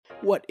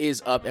What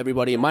is up,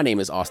 everybody? My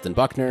name is Austin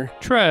Buckner.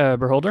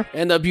 Trevor Holder.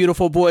 And the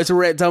beautiful boys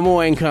were at Des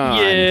Moines Con.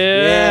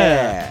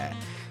 Yeah.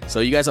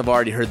 So you guys have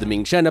already heard the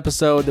Ming Chen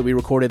episode that we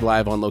recorded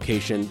live on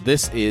location.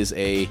 This is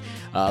a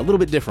little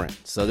bit different.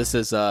 So this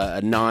is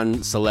a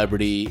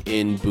non-celebrity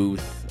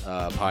in-booth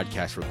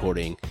podcast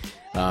recording.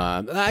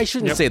 I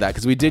shouldn't say that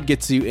because we did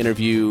get to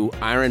interview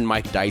Iron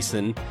Mike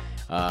Dyson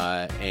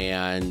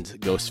and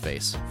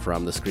Ghostface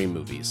from the Scream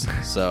movies.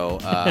 So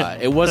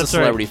it was a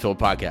celebrity-filled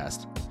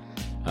podcast.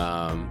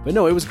 But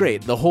no, it was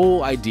great. The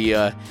whole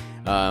idea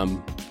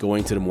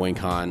going to Des Moines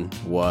Con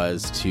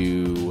was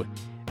to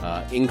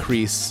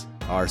increase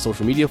our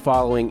social media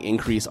following,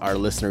 increase our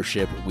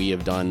listenership. We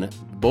have done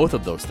both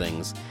of those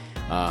things.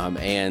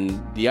 And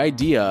the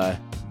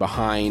idea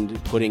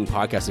behind putting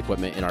podcast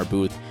equipment in our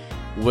booth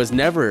was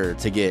never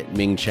to get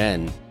Ming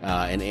Chen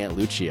and Aunt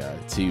Lucia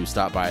to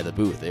stop by the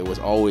booth. It was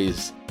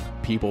always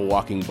people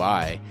walking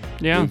by.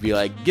 Yeah. Who'd be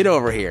like, get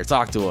over here,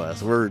 talk to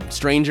us. We're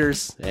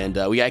strangers, and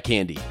we got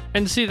candy.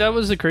 And see, that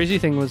was the crazy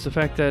thing, was the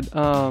fact that,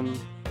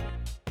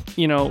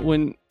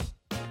 when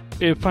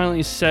it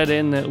finally set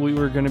in that we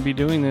were going to be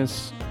doing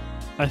this,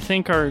 I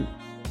think our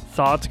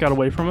thoughts got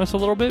away from us a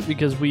little bit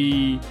because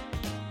we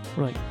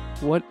were like,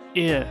 what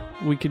if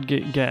we could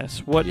get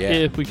guests? What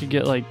if we could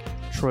get like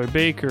Troy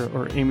Baker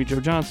or Amy Jo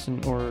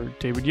Johnson or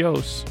David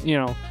Yost,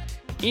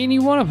 any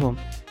one of them.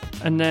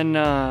 And then,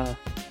 I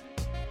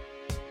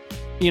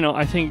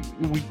think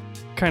we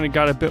kind of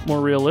got a bit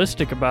more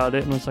realistic about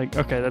it and was like,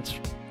 okay, that's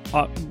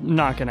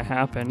not going to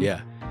happen.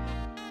 Yeah.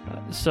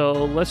 So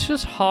let's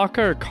just hawk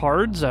our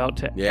cards out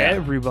to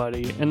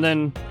everybody. And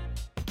then,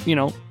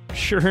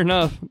 sure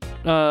enough,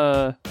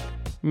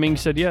 Ming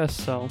said yes.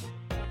 So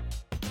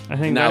I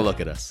think now look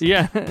at us.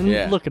 Yeah.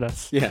 Look at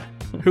us. Yeah.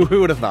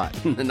 Who would have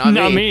thought?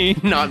 Not me.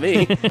 Not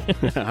me.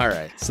 All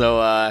right.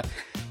 So,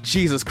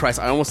 Jesus Christ,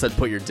 I almost said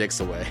put your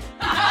dicks away.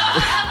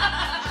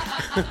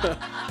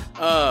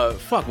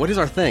 Fuck, what is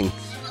our thing?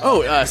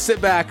 Oh,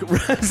 sit back,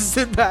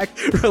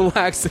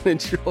 relax, and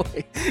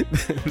enjoy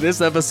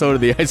this episode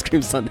of the Ice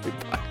Cream Sunday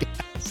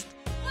podcast.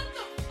 What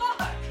the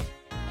fuck?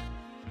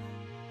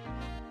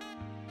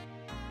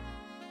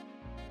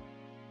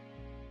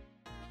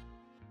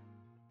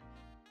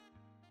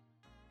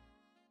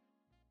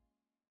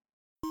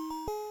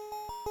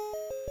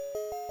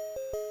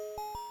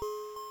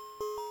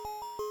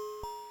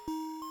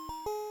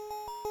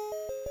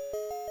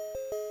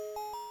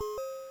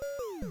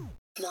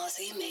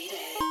 Mossy made it.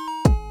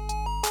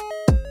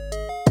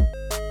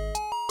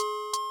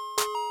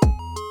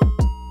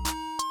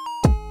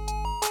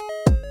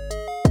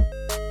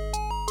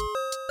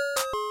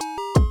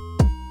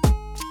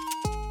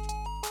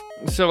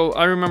 So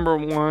I remember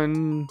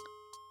one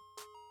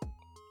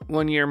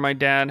year my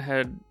dad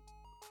had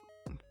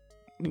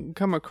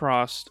come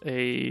across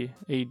a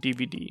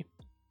DVD.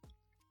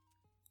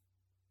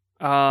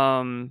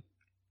 And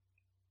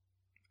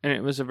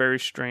it was a very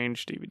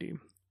strange DVD.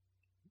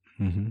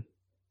 Mm-hmm.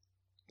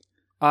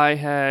 I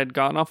had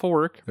gotten off of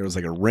work. There was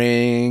like a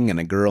ring and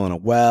a girl in a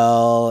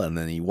well, and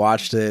then he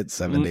watched it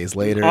 7 days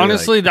later.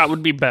 Honestly, that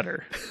would be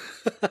better.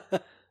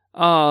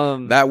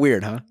 That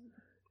weird, huh?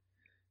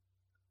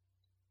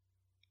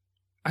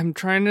 I'm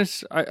trying to...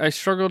 I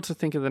struggle to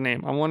think of the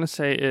name. I want to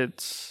say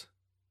it's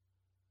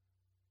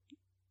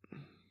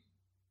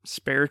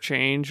Spare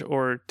Change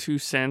or 2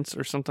 cents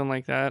or something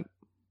like that.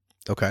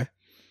 Okay.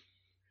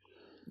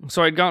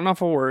 So I'd gotten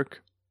off of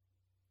work.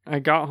 I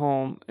got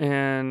home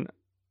and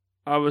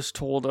I was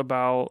told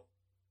about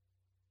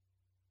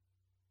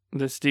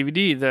this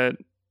DVD that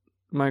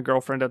my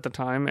girlfriend at the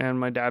time and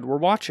my dad were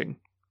watching.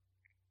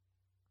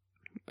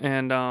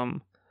 And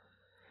at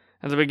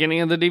the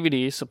beginning of the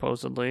DVD,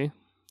 supposedly...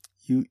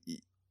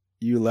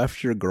 You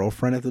left your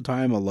girlfriend at the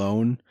time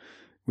alone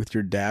with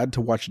your dad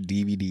to watch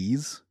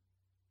DVDs?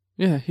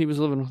 Yeah, he was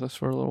living with us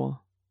for a little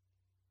while.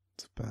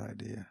 It's a bad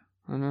idea.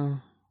 I know.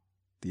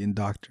 The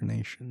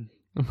indoctrination.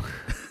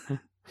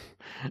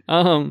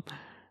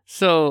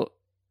 So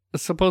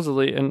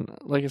supposedly, and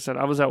like I said,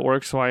 I was at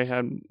work, so I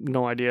had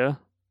no idea,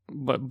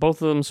 but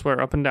both of them swear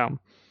up and down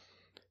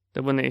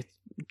that when they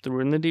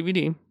threw in the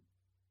DVD,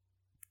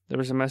 there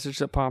was a message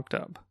that popped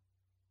up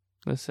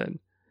that said,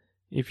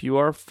 if you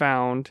are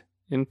found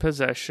in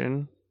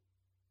possession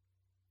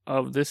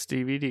of this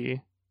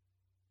DVD,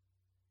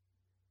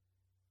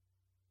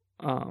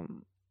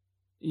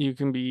 you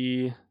can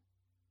be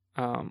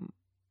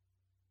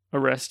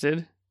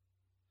arrested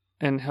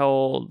and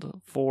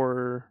held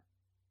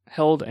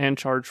and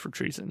charged for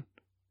treason.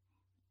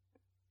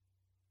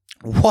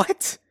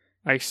 What?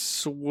 I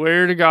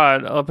swear to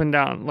God, up and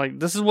down. Like,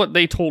 this is what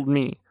they told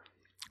me.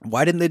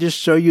 Why didn't they just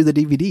show you the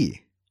DVD?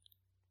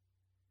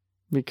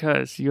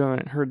 Because you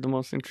haven't heard the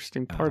most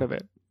interesting part of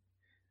it.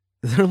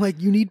 They're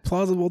like, you need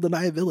plausible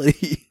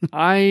deniability.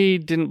 I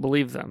didn't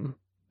believe them.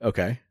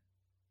 Okay.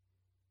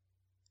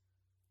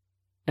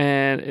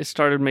 And it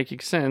started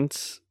making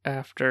sense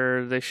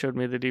after they showed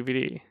me the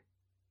DVD.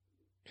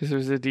 Because there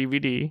was a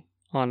DVD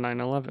on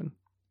 9/11.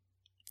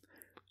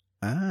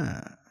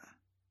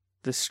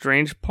 The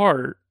strange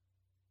part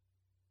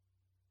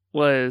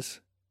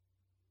was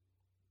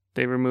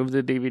They removed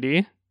the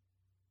DVD.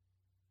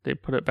 They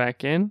put it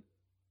back in.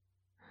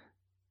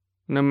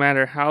 No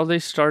matter how they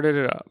started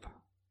it up,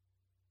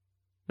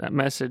 that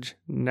message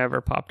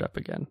never popped up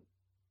again.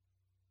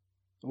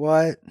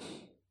 What?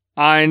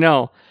 I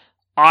know.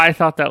 I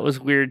thought that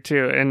was weird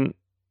too. And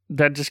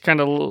that just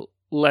kind of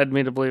led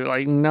me to believe,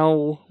 like,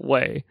 no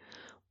way.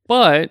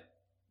 But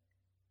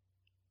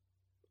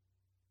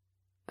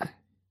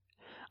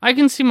I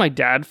can see my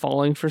dad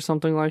falling for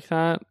something like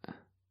that.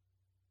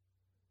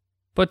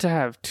 But to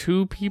have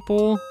two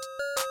people...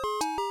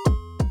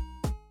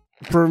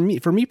 For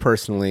me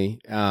personally,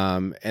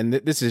 and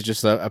this is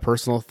just a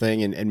personal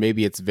thing, and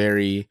maybe it's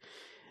very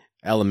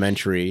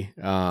elementary,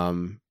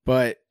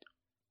 but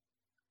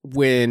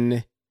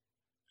when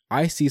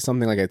I see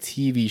something like a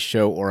TV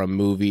show or a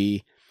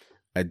movie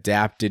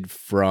adapted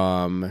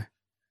from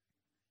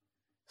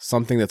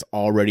something that's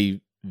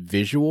already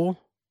visual,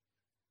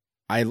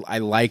 I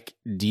like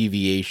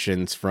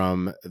deviations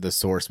from the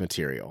source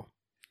material.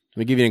 Let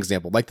me give you an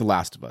example, like The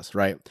Last of Us,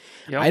 right?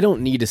 Yep. I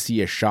don't need to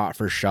see a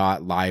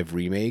shot-for-shot live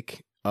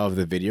remake of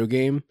the video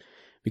game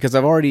because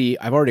I've already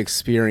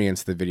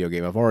experienced the video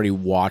game. I've already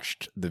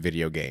watched the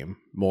video game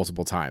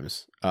multiple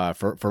times,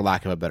 for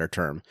lack of a better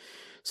term.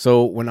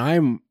 So when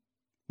I'm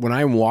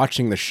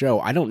watching the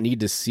show, I don't need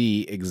to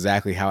see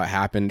exactly how it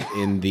happened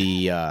in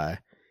the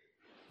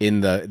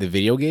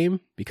video game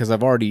because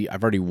I've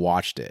already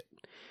watched it.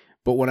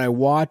 But when I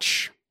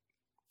watch,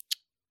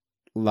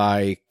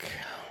 like,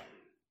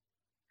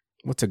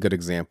 what's a good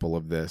example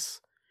of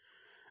this?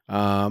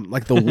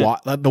 Like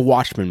the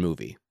Watchmen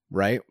movie,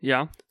 right?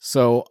 Yeah.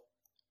 So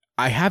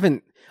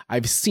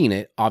I've seen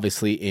it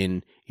obviously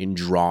in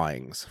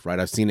drawings, right?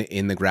 I've seen it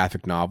in the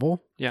graphic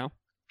novel. Yeah.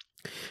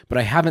 But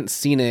I haven't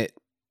seen it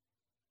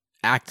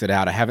acted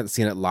out. I haven't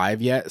seen it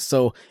live yet.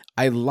 So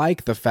I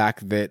like the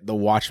fact that the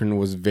Watchmen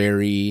was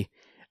very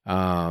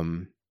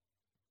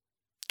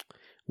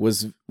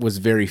was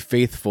very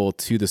faithful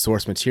to the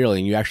source material,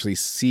 and you actually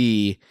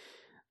see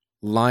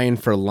line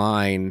for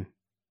line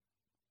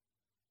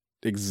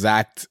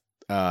exact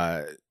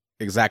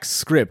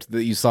script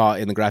that you saw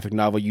in the graphic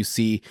novel. You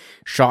see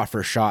shot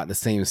for shot the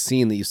same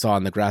scene that you saw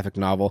in the graphic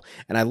novel,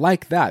 and I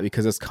like that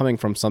because it's coming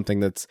from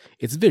something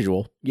it's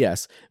visual,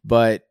 yes,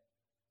 but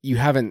you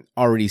haven't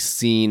already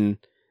seen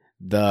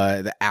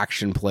the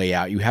action play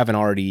out. You haven't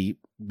already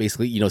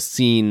basically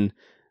seen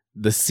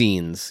the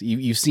scenes.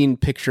 You've seen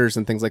pictures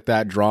and things like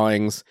that,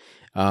 drawings,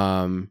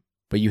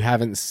 but you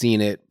haven't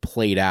seen it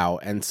played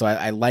out. And so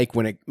I like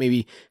when it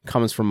maybe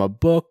comes from a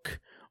book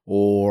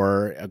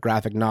or a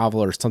graphic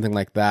novel or something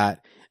like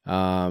that,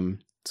 to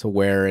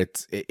where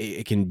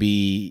it can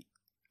be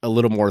a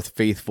little more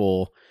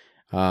faithful,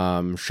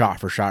 shot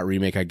for shot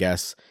remake, I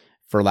guess,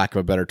 for lack of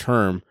a better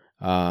term,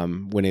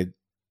 when it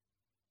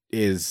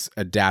is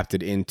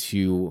adapted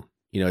into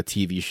a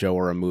TV show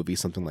or a movie,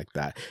 something like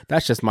that.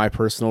 That's just my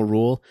personal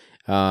rule.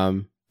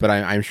 But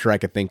I'm sure I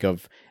could think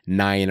of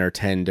 9 or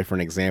 10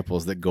 different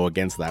examples that go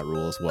against that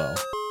rule as well.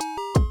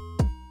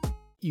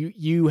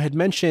 You had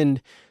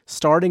mentioned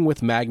starting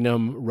with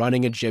Magnum,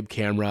 running a jib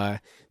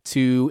camera,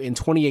 to in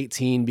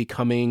 2018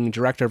 becoming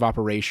director of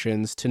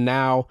operations, to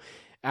now,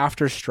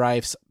 after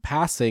Strife's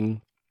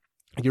passing,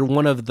 you're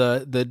one of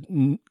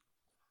the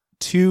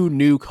 2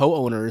 new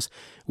co-owners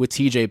with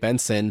TJ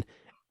Benson.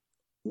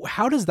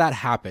 How does that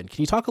happen?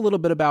 Can you talk a little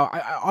bit about,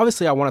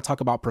 obviously I want to talk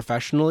about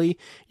professionally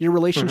your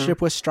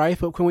relationship with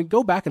Strife, but can we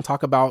go back and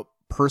talk about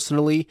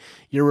personally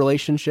your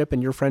relationship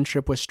and your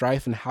friendship with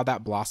Strife and how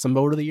that blossomed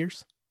over the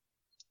years?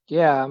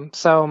 Yeah.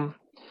 So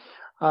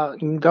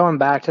going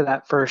back to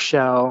that first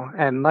show,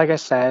 and like I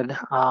said,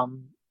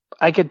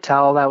 I could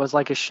tell that was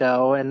like a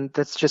show, and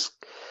that's just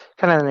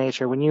kind of the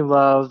nature. When you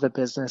love the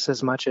business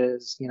as much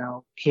as,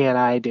 he and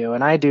I do,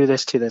 and I do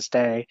this to this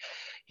day,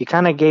 you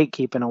kind of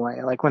gatekeep in a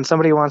way. Like when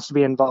somebody wants to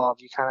be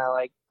involved, you kind of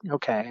like,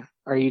 okay,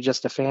 are you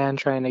just a fan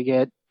trying to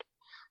get,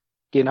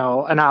 an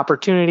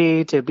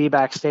opportunity to be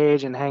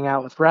backstage and hang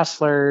out with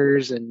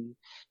wrestlers and,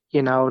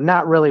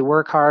 not really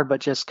work hard,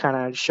 but just kind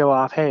of show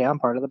off, hey, I'm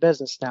part of the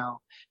business now.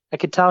 I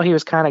could tell he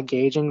was kind of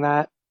gauging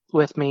that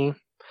with me.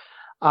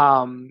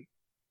 In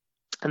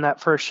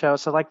that first show.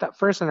 So like that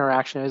first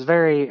interaction,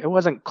 it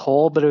wasn't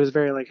cold, but it was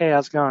very like, hey,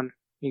 how's it going?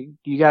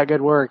 You got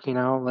good work, stick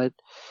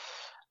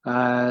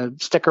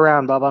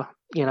around, Bubba,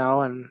 and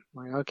I'm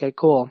like, okay,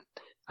 cool.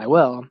 I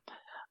will.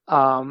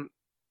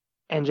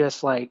 And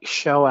just like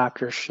show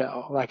after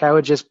show, like I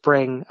would just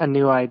bring a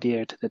new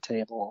idea to the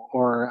table,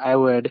 or I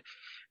would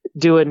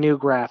do a new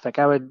graphic.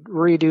 I would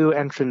redo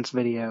entrance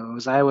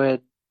videos. I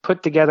would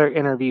put together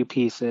interview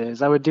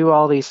pieces. I would do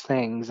all these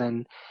things.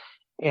 And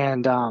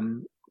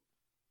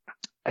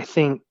I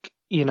think,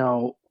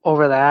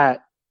 over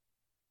that,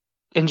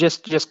 and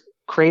just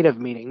creative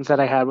meetings that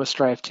I had with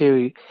Strife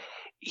too,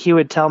 he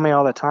would tell me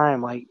all the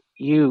time, like,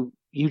 you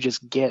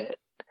just get it.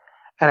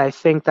 And I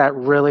think that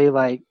really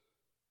like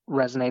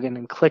resonated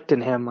and clicked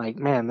in him, like,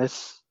 man,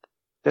 this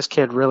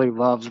kid really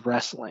loves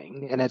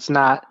wrestling. And it's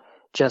not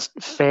just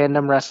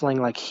fandom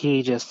wrestling, like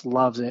he just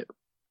loves it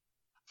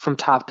from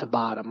top to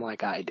bottom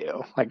like I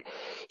do. Like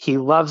he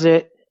loves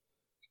it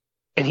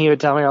And he would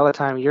tell me all the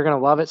time, you're going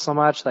to love it so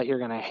much that you're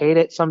going to hate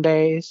it some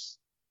days.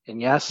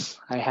 And yes,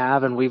 I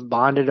have. And we've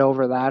bonded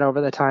over that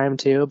over the time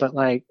too. But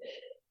like,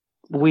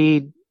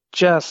 I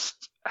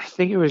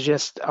think it was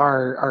just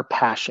our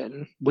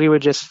passion. We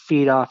would just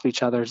feed off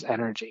each other's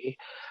energy.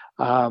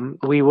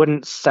 We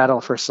wouldn't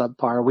settle for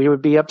subpar. We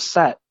would be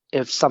upset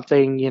if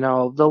something,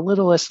 the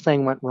littlest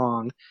thing went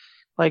wrong.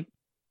 Like,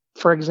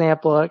 for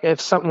example,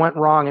 if something went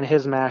wrong in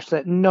his match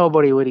that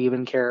nobody would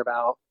even care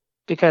about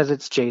because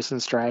it's Jason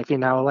Strife,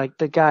 like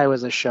the guy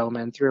was a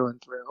showman through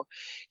and through.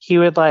 He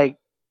would like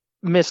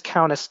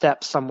miscount a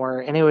step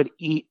somewhere and it would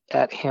eat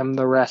at him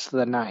the rest of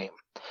the night.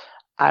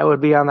 I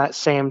would be on that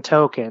same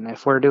token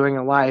if we're doing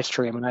a live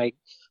stream and I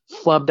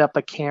flubbed up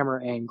a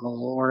camera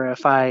angle, or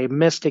if I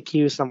missed a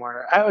cue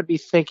somewhere, I would be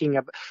thinking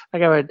of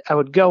like I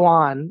would go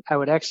on, I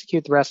would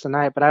execute the rest of the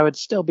night, but I would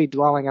still be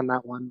dwelling on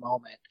that one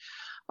moment.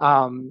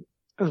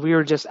 We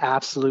were just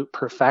absolute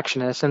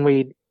perfectionists, and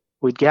we'd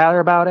gather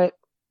about it,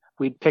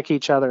 we'd pick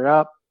each other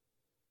up,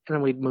 and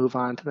then we'd move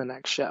on to the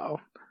next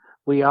show.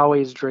 We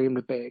always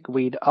dreamed big.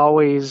 We'd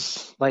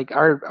always like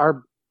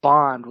our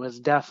bond was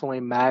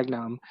definitely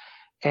Magnum,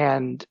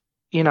 and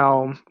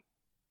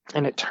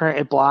and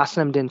it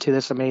blossomed into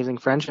this amazing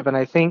friendship. And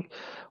I think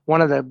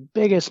one of the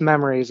biggest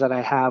memories that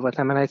I have with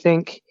him, and I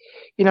think,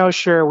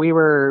 sure, we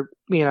were,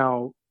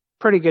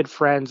 pretty good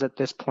friends at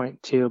this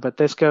point too, but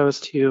this goes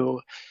to,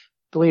 I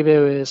believe it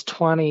was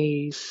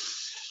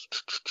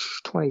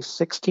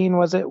 2016,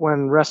 was it,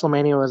 when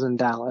WrestleMania was in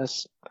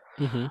Dallas?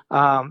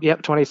 Mm-hmm.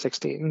 Yep,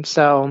 2016.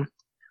 So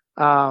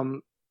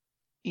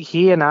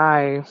he and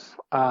I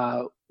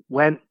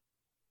went.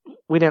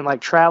 We didn't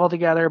like travel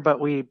together, but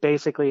we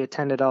basically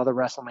attended all the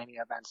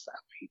WrestleMania events that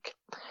week.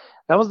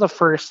 That was the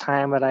first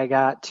time that I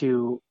got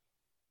to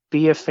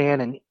be a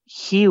fan, and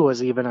he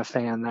was even a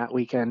fan that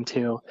weekend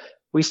too.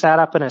 We sat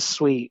up in a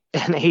suite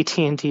in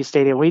AT&T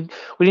Stadium. We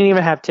didn't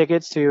even have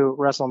tickets to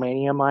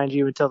WrestleMania, mind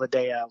you, until the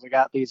day of. We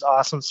got these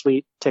awesome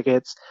suite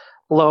tickets,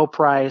 low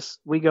price.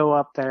 We go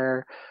up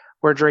there.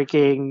 We're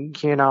drinking,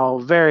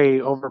 very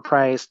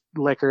overpriced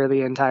liquor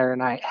the entire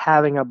night,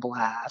 having a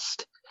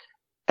blast.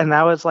 And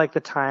that was like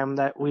the time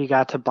that we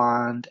got to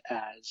bond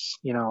as,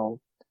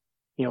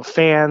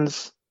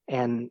 fans.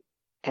 And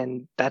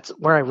that's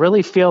where I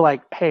really feel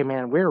like, hey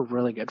man, we're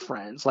really good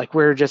friends. Like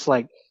we're just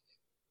like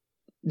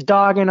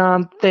dogging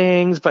on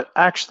things, but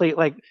actually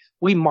like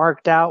we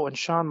marked out when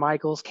Shawn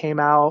Michaels came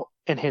out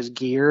in his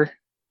gear.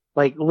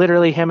 Like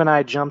literally him and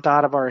I jumped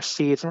out of our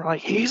seats and we're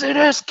like, he's in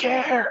his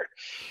gear.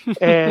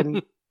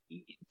 And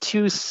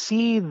to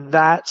see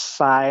that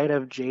side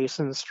of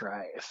Jason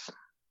Strife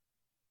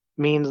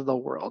means the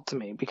world to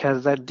me,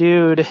 because that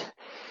dude,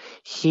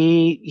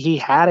 he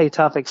had a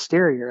tough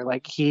exterior.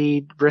 Like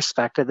he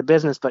respected the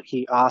business, but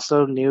he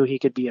also knew he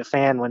could be a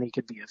fan when he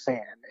could be a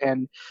fan.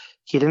 And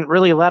he didn't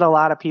really let a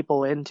lot of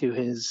people into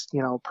his,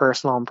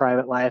 personal and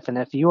private life. And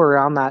if you were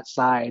on that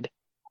side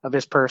of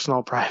his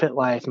personal private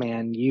life,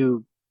 man,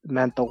 you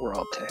meant the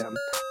world to him.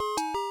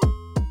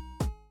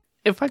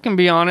 If I can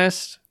be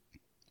honest,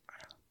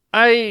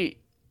 I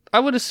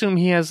would assume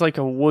he has like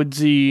a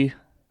woodsy,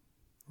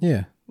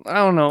 Yeah. I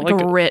don't know,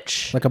 like a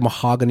rich, Like a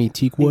mahogany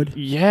teak wood.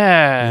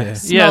 yeah,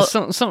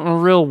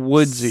 something real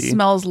woodsy.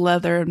 Smells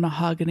leather and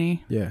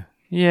mahogany. Yeah.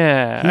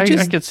 Yeah, I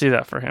just- could see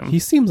that for him. He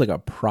seems like a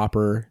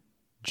proper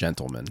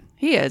gentleman.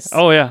 He is.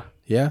 Oh yeah,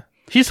 Yeah.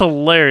 he's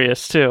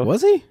hilarious too.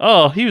 Was he?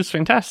 Oh, he was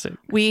fantastic.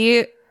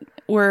 We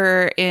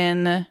were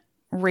in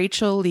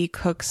Rachel Lee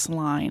Cook's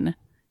line.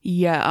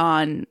 Yeah,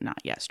 on not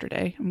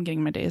yesterday. I'm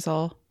getting my days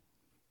all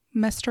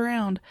messed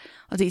around.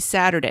 Let's see,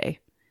 Saturday.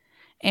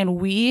 And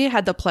we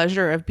had the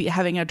pleasure of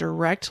having a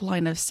direct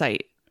line of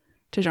sight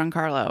to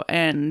Giancarlo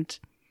and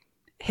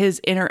his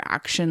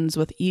interactions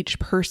with each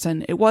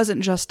person. It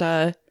wasn't just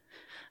a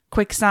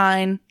quick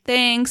sign,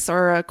 thanks,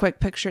 or a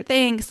quick picture,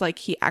 thanks. Like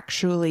he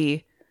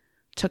actually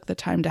took the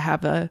time to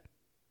have a,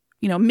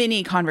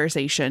 mini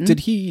conversation.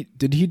 Did he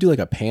do like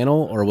a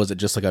panel, or was it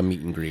just like a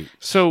meet and greet?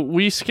 So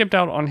we skipped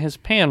out on his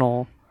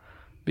panel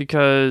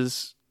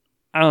because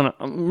I don't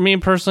know. Me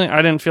personally,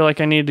 I didn't feel like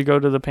I needed to go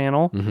to the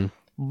panel. Mm-hmm.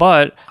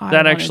 But I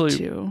that wanted actually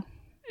to.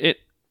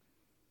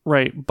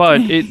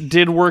 but it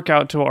did work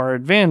out to our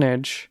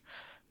advantage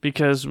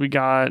because we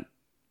got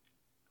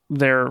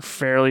there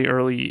fairly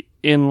early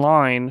in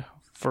line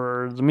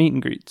for the meet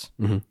and greets.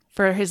 Mm-hmm.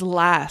 For his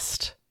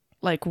last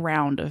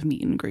round of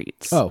meet and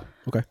greets. Oh,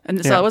 okay.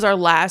 And so that was our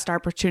last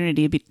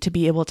opportunity to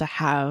be able to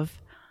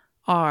have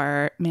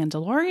our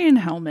Mandalorian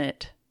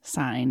helmet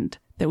signed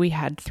that we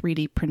had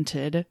 3D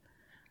printed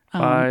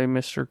By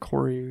Mr.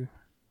 Corey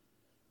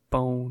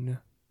Bone.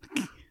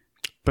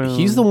 Boom.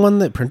 He's the one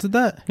that printed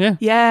that?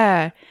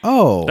 Yeah.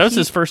 Oh. That was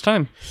his first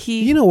time.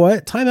 You know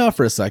what? Time out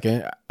for a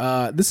second.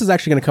 This is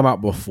actually going to come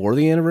out before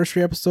the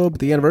anniversary episode, but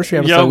the anniversary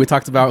episode, we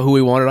talked about who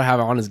we wanted to have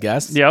on as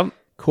guests. Yep.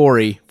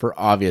 Corey, for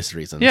obvious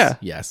reasons. Yeah.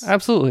 Yes.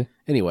 Absolutely.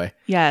 Anyway.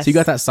 Yes. So you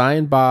got that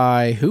signed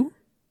by who?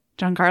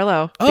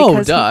 Giancarlo. Oh,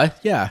 because duh.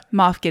 Yeah.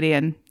 Moff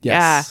Gideon.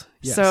 Yes.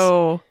 Yeah. Yes.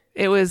 So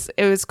it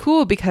was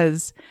cool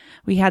because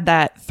we had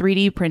that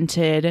 3D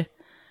printed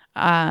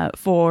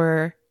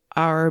for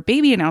our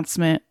baby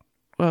announcement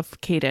of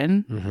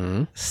Caden.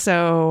 Mm-hmm.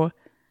 So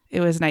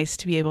it was nice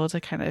to be able to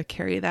kind of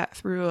carry that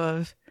through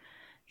of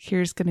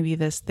here's going to be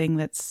this thing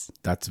that's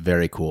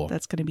very cool.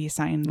 going to be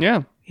signed.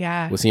 Yeah.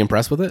 Yeah. Was he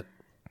impressed with it?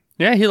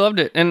 Yeah, he loved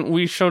it. And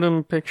we showed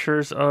him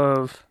pictures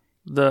of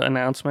the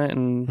announcement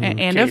and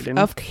Caden.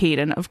 Of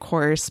Caden, of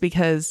course,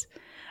 because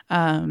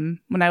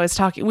when I was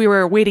talking, we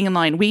were waiting in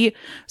line.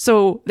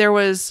 So there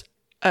was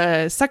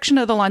a section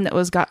of the line that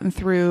was gotten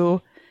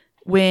through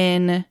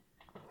when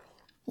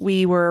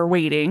we were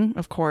waiting,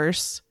 of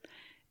course.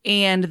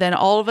 And then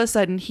all of a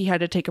sudden he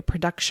had to take a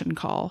production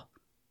call.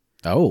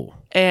 Oh.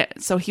 And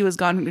so he was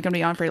going to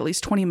be on for at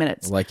least 20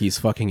 minutes. Like he's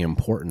fucking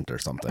important or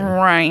something.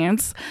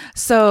 Right.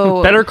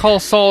 So Better Call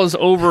Saul is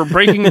over.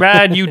 Breaking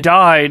Bad, you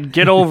died.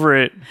 Get over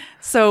it.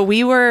 So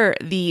we were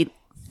the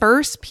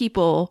first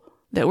people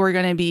that were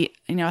going to be,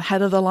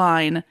 head of the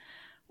line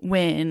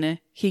when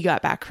he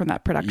got back from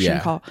that production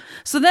call.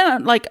 So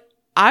then,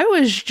 I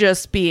was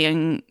just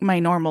being my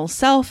normal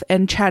self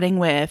and chatting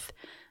with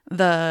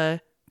the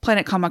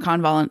Planet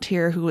Comic-Con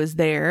volunteer who was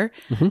there,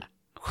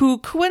 who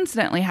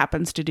coincidentally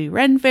happens to do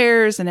Ren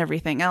fairs and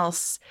everything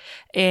else.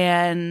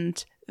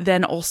 And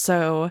then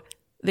also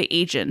the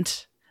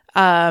agent.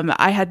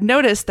 I had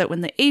noticed that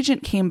when the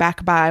agent came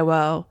back by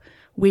while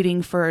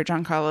waiting for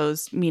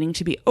Giancarlo's meeting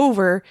to be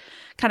over,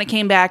 kind of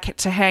came back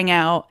to hang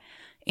out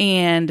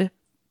and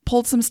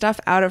pulled some stuff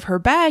out of her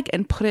bag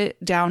and put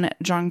it down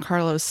at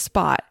Giancarlo's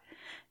spot.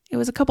 It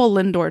was a couple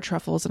Lindor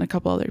truffles and a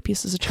couple other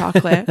pieces of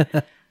chocolate.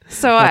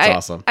 So That's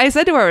awesome. I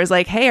said to her, I was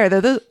like, hey, are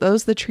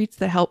those the treats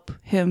that help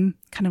him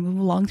kind of move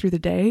along through the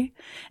day?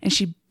 And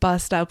she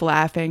bust up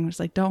laughing. Was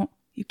like,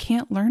 you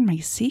can't learn my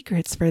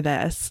secrets for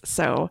this.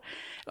 So,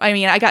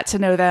 I got to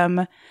know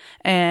them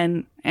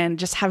and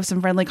just have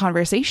some friendly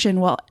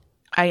conversation. Well,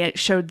 I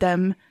showed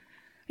them,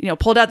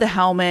 pulled out the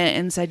helmet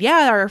and said,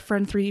 yeah, our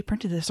friend 3D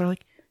printed this. They're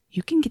like,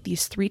 you can get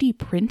these 3D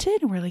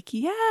printed? And we're like,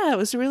 yeah, it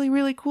was really,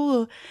 really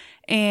cool.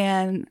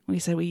 And we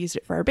said we used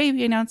it for our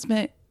baby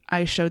announcement.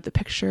 I showed the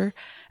picture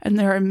and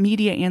their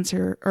immediate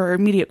answer or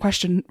immediate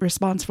question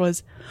response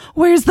was,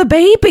 where's the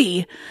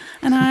baby?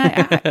 And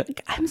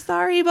I'm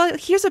sorry,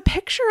 but here's a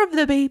picture of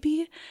the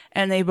baby.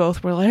 And they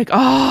both were like,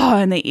 oh,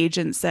 and the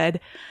agent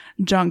said,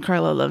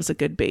 Giancarlo loves a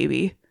good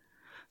baby.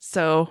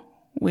 So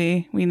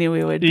we knew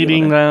we would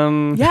Eating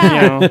them.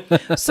 Yeah.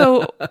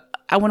 So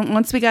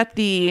once we got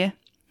the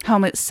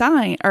helmet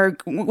sign, or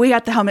we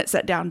got the helmet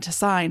set down to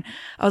sign,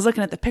 I was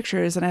looking at the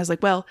pictures and I was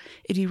like, well,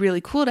 it'd be really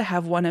cool to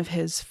have one of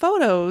his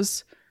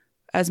photos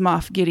as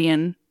Moff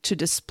Gideon to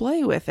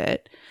display with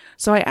it.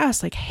 So I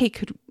asked, hey,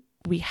 could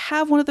we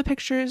have one of the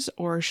pictures,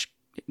 or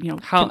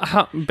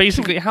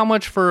how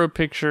much for a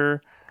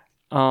picture?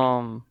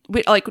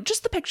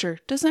 Just the picture,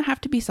 doesn't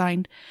have to be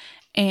signed.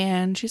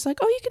 And she's like,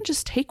 oh, you can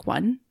just take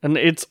one. And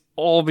it's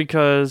all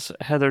because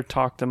Heather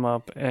talked them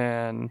up.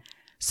 And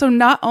so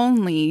not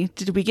only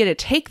did we get to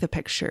take the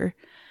picture,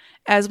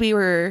 as we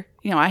were,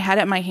 I had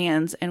it in my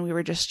hands and we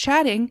were just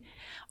chatting,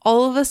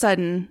 all of a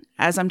sudden,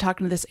 as I'm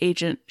talking to this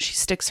agent, she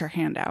sticks her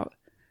hand out.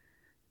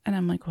 And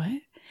I'm like,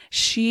 what?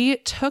 She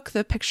took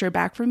the picture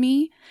back from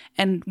me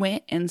and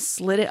went and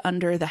slid it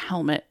under the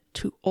helmet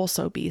to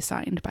also be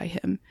signed by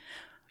him.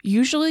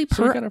 Usually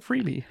so you got a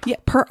freebie. Yeah,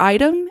 per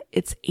item,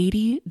 it's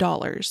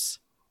 $80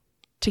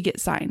 to get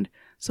signed.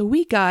 So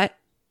we got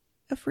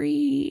a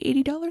free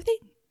 $80 thing.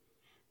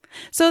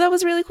 So that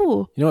was really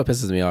cool. You know what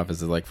pisses me off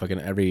is fucking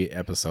every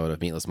episode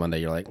of Meatless Monday,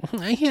 you're like,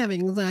 I have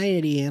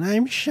anxiety and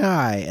I'm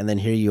shy. And then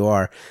here you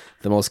are,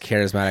 the most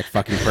charismatic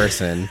fucking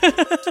person.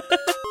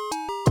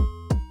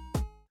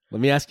 Let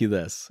me ask you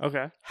this.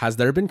 Okay. Has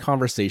there been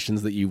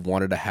conversations that you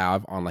wanted to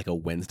have on a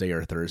Wednesday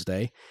or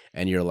Thursday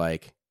and you're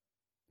like,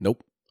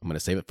 nope, I'm going to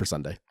save it for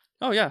Sunday?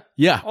 Oh, yeah.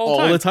 Yeah,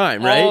 all the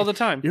time, right? All the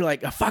time. You're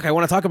like, oh, fuck, I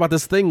want to talk about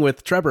this thing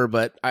with Trevor,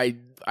 but I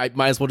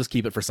might as well just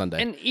keep it for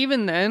Sunday. And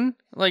even then,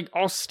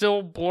 I'll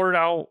still blurt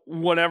out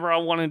whatever I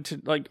wanted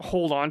to,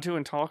 hold on to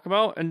and talk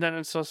about. And then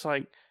it's just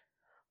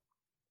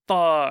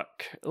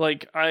fuck.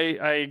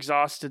 I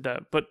exhausted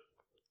that. But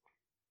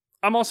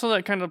I'm also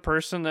that kind of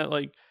person that,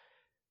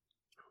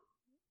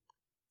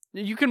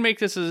 you can make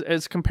this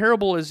as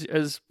comparable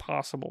as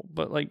possible.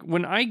 But,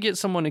 when I get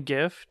someone a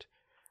gift,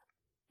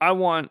 I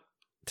want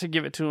to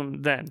give it to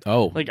them then.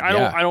 Oh,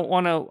 I don't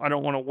want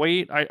to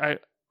wait. I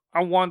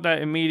want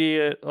that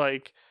immediate,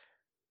 I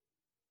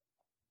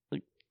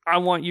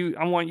want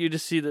you to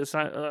see this.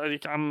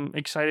 I'm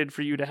excited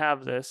for you to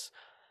have this.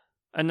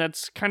 And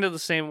that's kind of the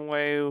same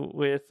way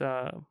with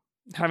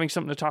having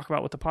something to talk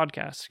about with the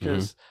podcast,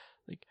 because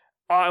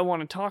I want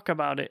to talk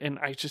about it and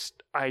I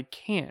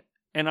can't.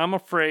 And I'm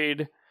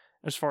afraid,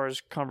 as far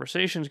as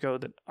conversations go,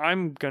 that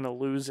I'm going to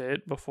lose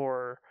it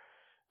before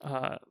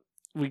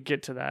we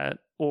get to that.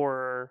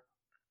 Or,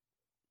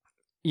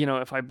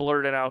 if I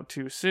blurt it out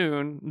too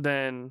soon,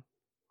 then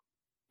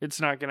it's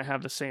not going to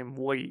have the same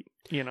weight,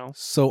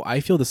 So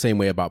I feel the same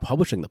way about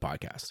publishing the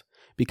podcast,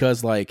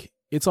 because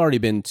it's already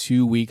been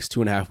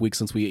 2.5 weeks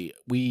since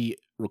we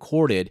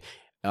recorded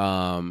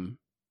an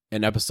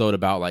episode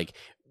about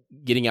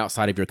getting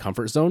outside of your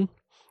comfort zone.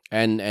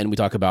 And we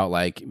talk about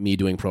like me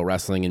doing pro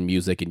wrestling and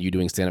music and you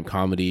doing stand-up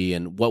comedy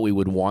and what we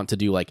would want to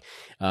do, like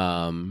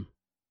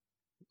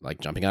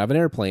jumping out of an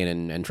airplane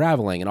and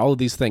traveling and all of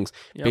these things.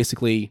 Yep.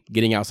 Basically,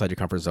 getting outside your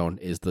comfort zone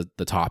is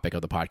the topic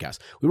of the podcast.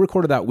 We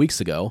recorded that weeks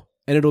ago,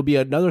 and it'll be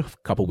another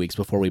couple weeks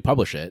before we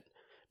publish it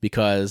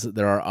because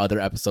there are other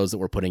episodes that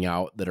we're putting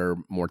out that are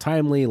more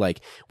timely. Like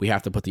we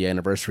have to put the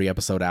anniversary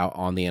episode out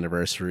on the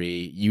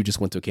anniversary. You just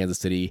went to a Kansas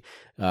City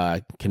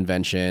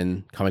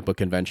convention, comic book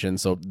convention,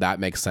 so that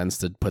makes sense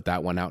to put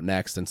that one out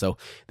next. And so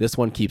this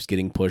one keeps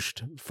getting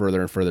pushed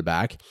further and further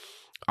back.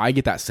 I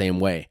get that same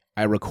way.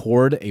 I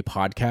record a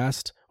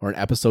podcast or an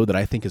episode that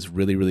I think is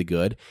really, really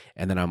good,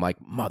 and then I'm like,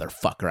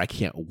 motherfucker, I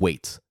can't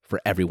wait for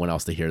everyone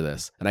else to hear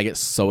this. And I get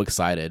so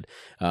excited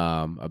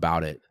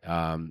about it.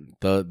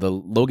 The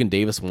Logan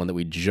Davis one that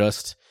we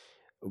just,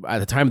 at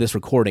the time of this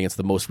recording, it's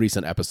the most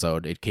recent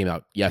episode. It came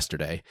out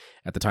yesterday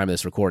at the time of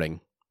this recording.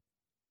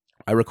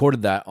 I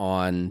recorded that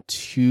on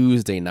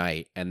Tuesday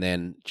night and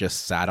then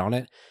just sat on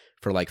it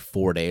for like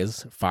 5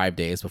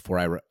 days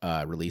before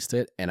I released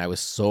it. And I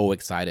was so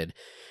excited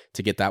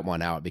to get that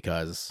one out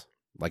because,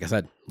 like I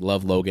said,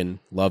 love Logan,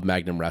 love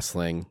Magnum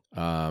Wrestling,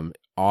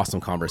 awesome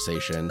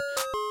conversation.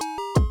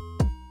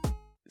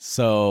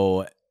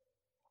 So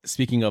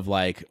speaking of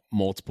like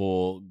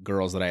multiple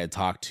girls that I had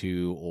talked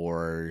to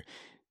or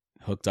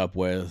hooked up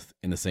with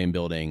in the same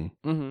building,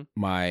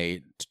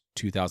 my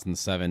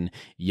 2007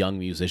 Young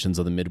Musicians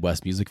of the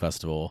Midwest Music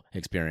Festival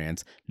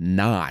experience,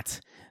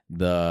 not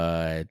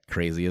the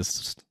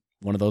craziest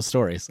one of those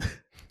stories.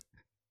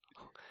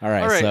 All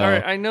right.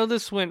 I know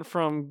this went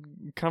from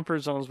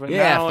comfort zones, but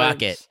yeah, now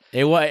fuck it.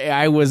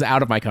 I was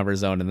out of my comfort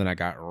zone, and then I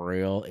got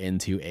real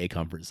into a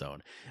comfort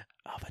zone,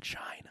 a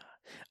vagina.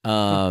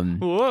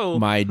 Whoa.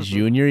 My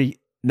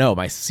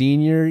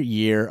senior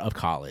year of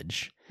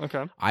college.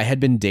 Okay. I had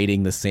been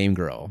dating the same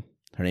girl.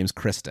 Her name's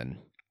Kristen.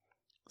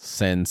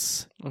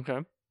 Since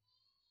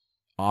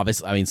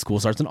school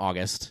starts in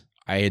August.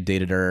 I had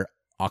dated her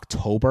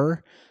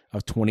October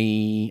of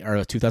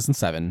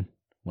 2007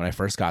 when I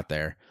first got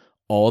there,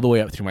 all the way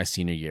up through my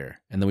senior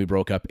year. And then we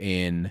broke up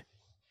in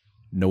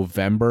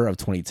November of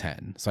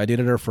 2010. So I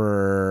dated her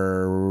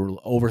for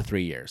over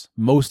 3 years,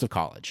 most of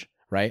college,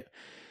 right?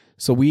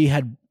 So we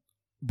had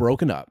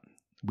broken up.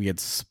 We had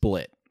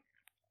split.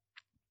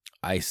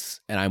 And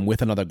I'm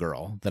with another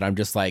girl that I'm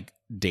just like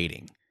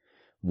dating,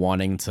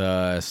 wanting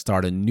to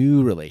start a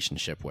new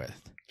relationship with.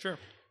 Sure.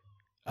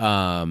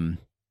 I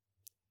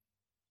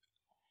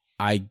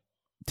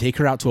take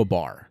her out to a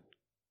bar,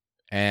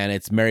 and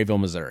it's Maryville,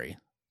 Missouri.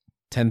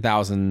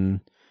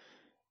 10,000,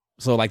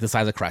 so like the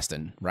size of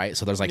Creston, right?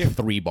 So there's like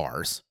 3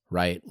 bars,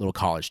 right? Little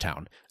college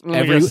town.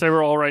 I guess they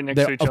were all right next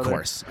to each other.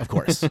 Of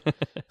course.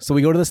 So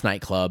we go to this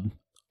nightclub.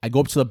 I go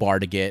up to the bar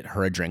to get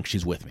her a drink.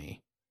 She's with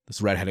me.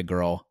 This redheaded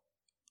girl.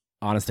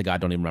 Honest to God,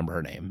 don't even remember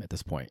her name at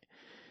this point.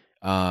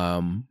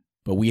 But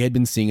we had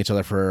been seeing each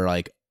other for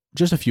like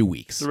just a few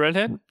weeks. The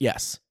redhead?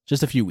 Yes,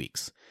 just a few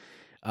weeks.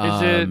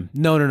 Is it?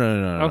 No.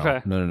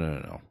 Okay.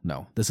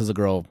 No. This is a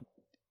girl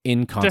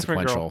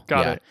inconsequential. Different girl.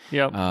 Got it.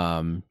 Yep.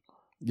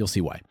 You'll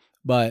see why.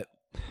 But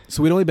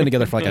so we'd only been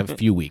together for like a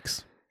few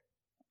weeks.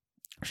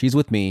 She's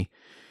with me.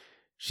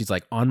 She's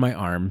like on my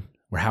arm.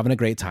 We're having a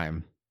great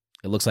time.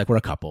 It looks like we're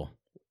a couple.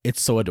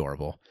 It's so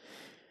adorable.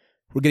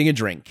 We're getting a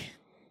drink.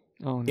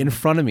 Oh, no. In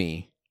front of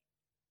me,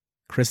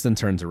 Kristen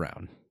turns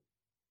around,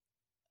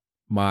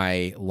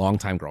 my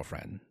longtime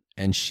girlfriend,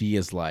 and she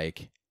is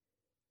like,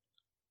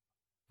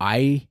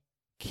 I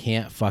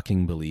can't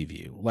fucking believe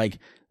you. Like,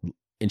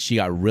 and she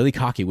got really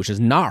cocky, which is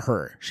not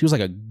her. She was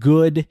like a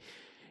good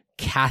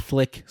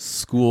Catholic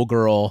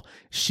schoolgirl.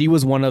 She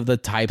was one of the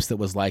types that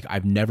was like,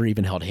 I've never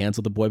even held hands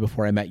with a boy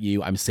before I met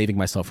you. I'm saving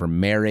myself for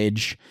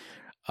marriage.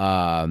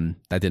 That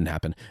didn't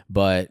happen,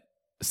 but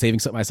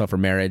saving myself for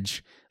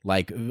marriage,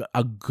 like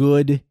a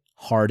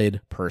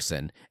good-hearted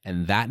person.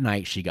 And that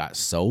night she got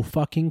so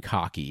fucking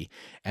cocky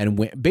and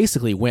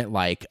went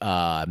like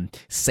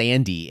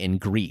Sandy in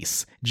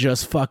Grease,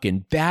 just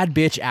fucking bad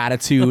bitch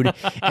attitude.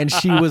 And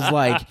she was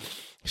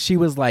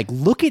like,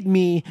 look at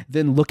me,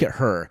 then look at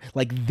her.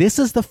 Like, this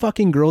is the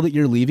fucking girl that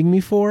you're leaving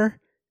me for?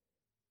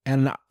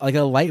 And like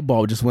a light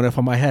bulb just went off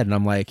on my head. And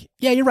I'm like,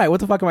 yeah, you're right. What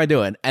the fuck am I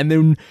doing? And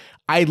then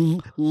I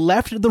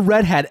left the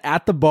redhead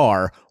at the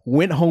bar,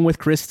 went home with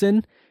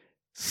Kristen,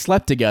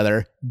 slept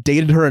together,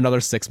 dated her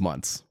another 6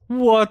 months.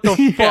 What the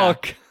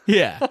fuck?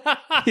 Yeah.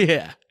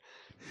 Yeah.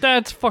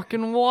 That's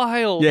fucking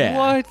wild. Yeah.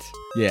 What?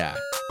 Yeah.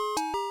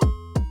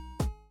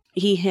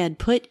 He had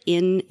put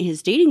in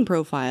his dating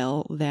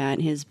profile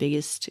that his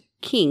biggest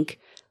kink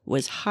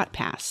was hot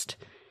passed.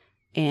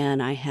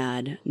 And I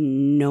had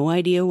no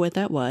idea what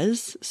that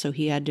was, so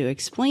he had to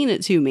explain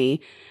it to me.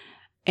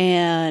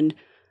 And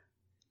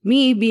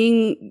me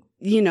being,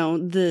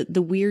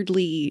 the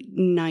weirdly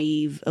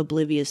naive,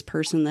 oblivious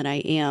person that I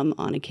am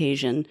on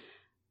occasion,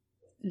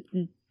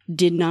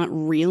 did not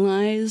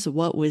realize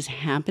what was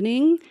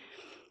happening.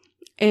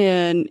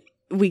 And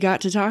we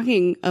got to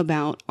talking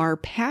about our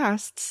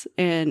pasts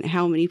and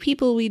how many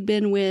people we'd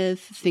been with,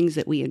 things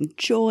that we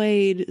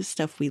enjoyed,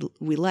 stuff we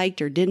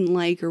liked or didn't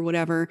like or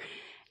whatever.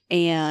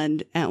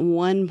 And at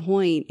one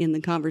point in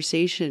the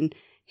conversation,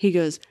 he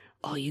goes,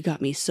 "Oh, you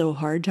got me so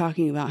hard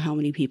talking about how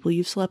many people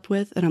you've slept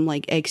with." And I'm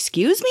like,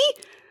 "Excuse me,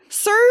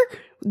 sir?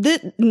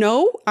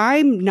 No,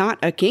 I'm not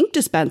a kink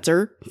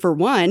dispenser, for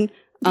one.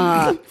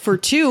 For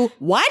two,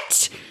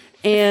 what?"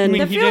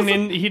 And I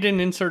mean, he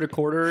didn't insert a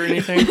quarter or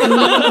anything.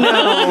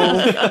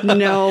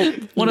 no.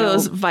 One of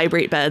those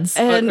vibrate beds.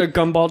 And a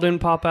gumball didn't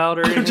pop out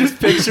or anything. I'm just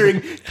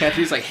picturing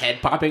Kathy's like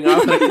head popping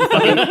off, like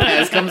fucking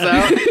Pez comes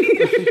out.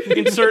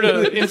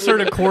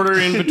 insert a quarter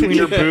in between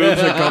her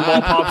boobs, a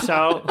gumball pops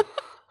out.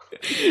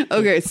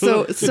 Okay,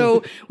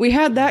 so we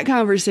had that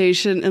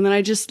conversation, and then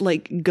I just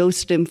like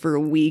ghosted him for a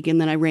week, and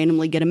then I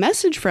randomly get a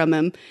message from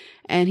him,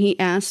 and he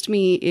asked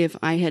me if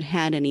I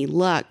had any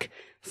luck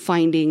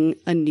finding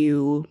a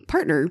new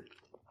partner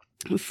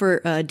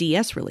for a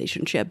DS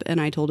relationship.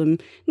 And I told him,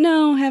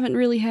 no, haven't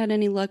really had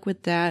any luck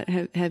with that.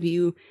 Have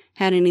you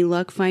had any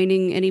luck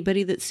finding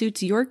anybody that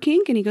suits your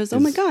kink? And he goes, oh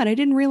my God, I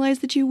didn't realize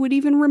that you would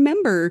even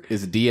remember.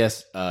 Is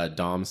DS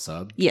Dom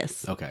sub?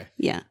 Yes. Okay.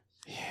 Yeah.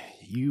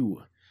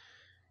 You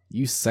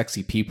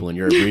sexy people and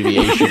your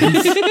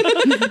abbreviations.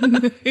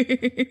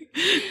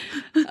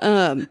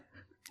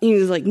 He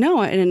was like,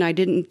 no, and I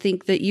didn't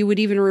think that you would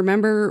even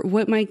remember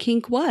what my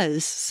kink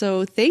was.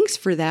 So thanks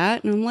for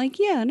that. And I'm like,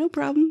 yeah, no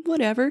problem,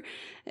 whatever.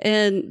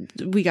 And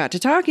we got to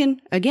talking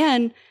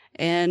again,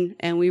 and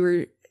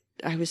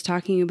I was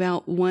talking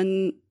about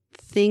one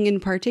thing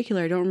in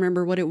particular. I don't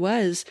remember what it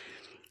was,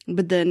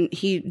 but then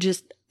he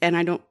just, and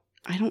I don't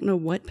know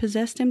what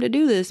possessed him to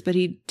do this, but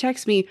he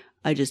texted me,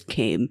 I just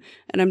came.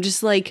 And I'm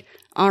just like,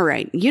 all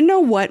right, you know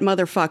what,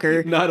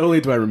 motherfucker? Not only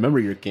do I remember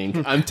your kink,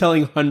 I'm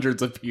telling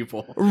hundreds of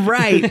people.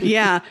 Right,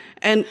 yeah.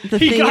 And the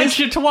thing got is,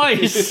 you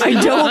twice. I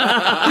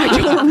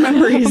don't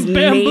remember his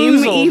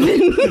name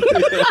even.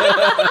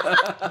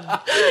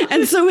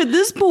 And so at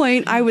this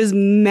point, I was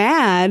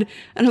mad,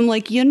 and I'm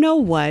like, you know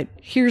what?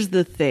 Here's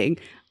the thing.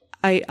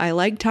 I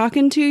like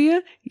talking to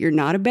you. You're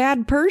not a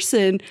bad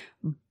person,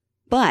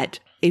 but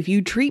if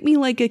you treat me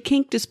like a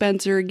kink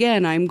dispenser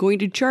again, I'm going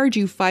to charge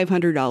you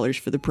 $500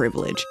 for the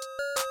privilege.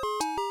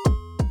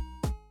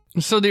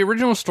 So the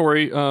original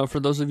story, for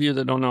those of you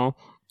that don't know,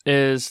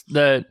 is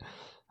that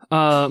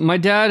my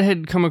dad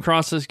had come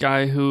across this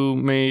guy who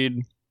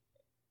made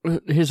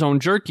his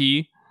own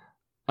jerky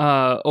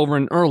over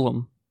in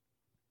Earlham.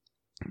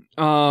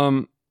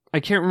 I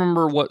can't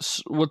remember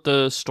what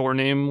the store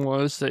name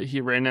was that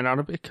he ran it out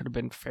of. It could have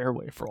been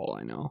Fairway for all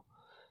I know.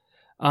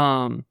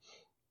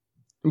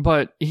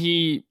 But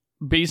he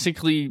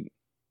basically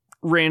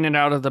ran it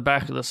out of the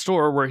back of the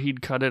store where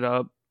he'd cut it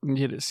up and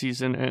get it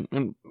seasoned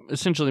and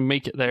essentially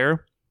make it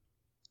there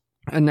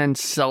and then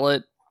sell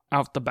it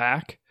out the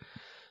back.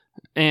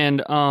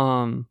 And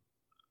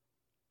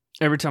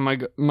every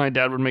time my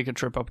dad would make a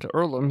trip up to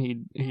Earlham,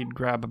 he'd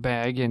grab a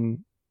bag, and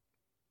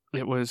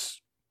it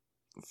was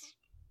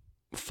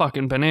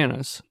fucking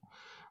bananas.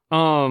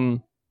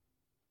 And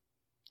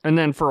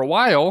then for a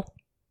while,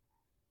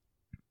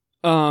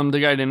 the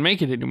guy didn't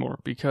make it anymore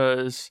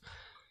because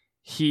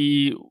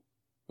he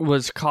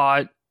was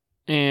caught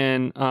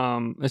and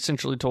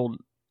essentially told,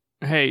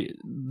 hey,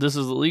 this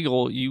is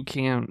illegal. You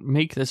can't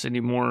make this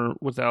anymore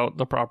without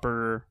the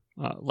proper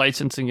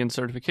licensing and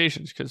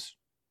certifications because,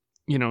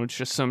 it's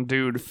just some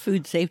dude.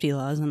 Food safety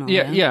laws and all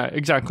Yeah, that. yeah,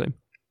 exactly.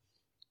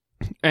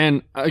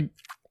 And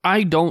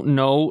I don't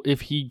know if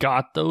he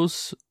got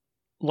those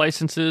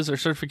licenses or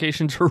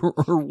certifications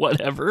or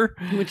whatever.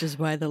 Which is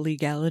why the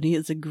legality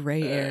is a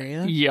gray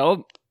area. Yep.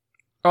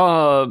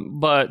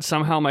 But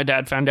somehow my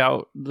dad found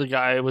out the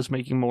guy was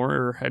making more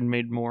or had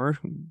made more,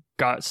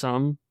 got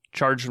some,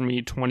 charged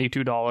me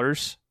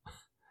 $22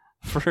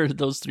 for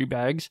those 3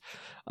 bags.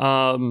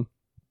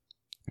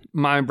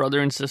 My brother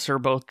and sister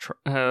both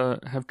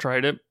have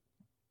tried it.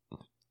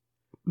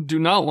 Do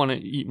not want to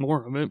eat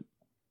more of it.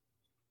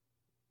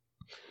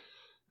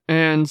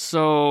 And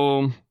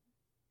so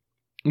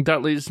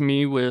that leaves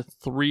me with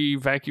 3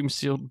 vacuum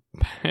sealed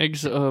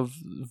bags of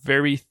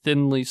very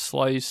thinly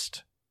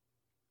sliced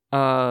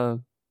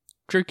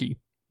jerky.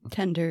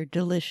 Tender,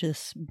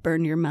 delicious,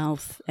 burn your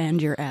mouth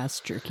and your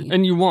ass jerky.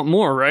 And you want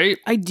more, right?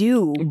 I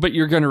do. But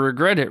you're going to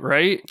regret it,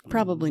 right?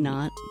 Probably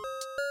not.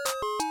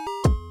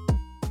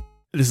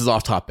 This is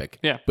off topic.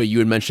 Yeah. But you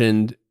had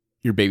mentioned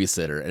your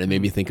babysitter, and it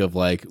made me think of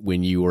like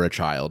when you were a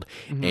child.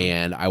 Mm-hmm.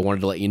 And I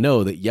wanted to let you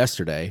know that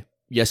yesterday,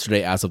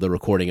 as of the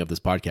recording of this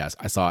podcast,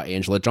 I saw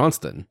Angela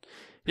Johnston,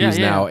 who's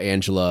now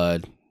Angela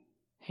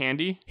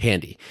Handy.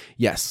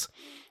 Yes.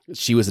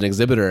 She was an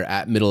exhibitor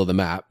at Middle of the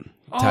Map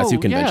Tattoo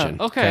Convention.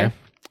 Yeah. Okay.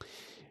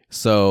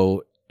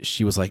 So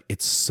she was like,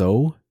 it's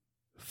so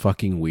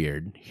fucking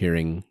weird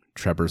hearing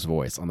Trevor's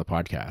voice on the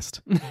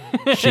podcast.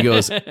 She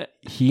goes,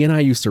 he and I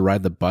used to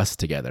ride the bus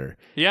together.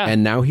 Yeah.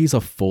 And now he's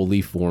a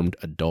fully formed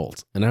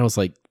adult. And I was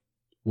like,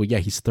 well, yeah,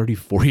 he's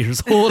 34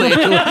 years old.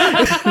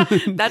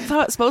 That's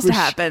how it's supposed to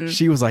happen.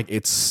 She was like,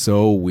 it's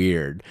so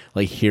weird,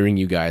 like hearing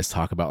you guys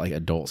talk about like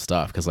adult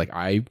stuff. Because like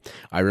I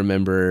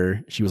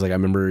remember, she was like, I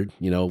remember,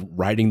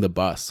 riding the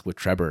bus with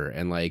Trevor,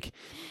 and like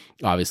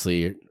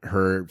obviously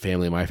her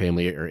family and my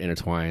family are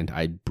intertwined.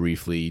 I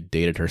briefly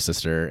dated her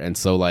sister, and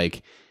so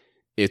like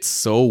it's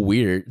so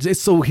weird. It's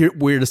so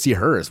weird to see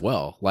her as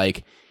well.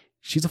 Like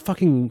she's a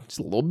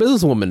little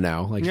businesswoman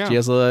now. Like she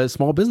has a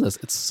small business.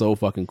 It's so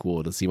fucking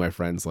cool to see my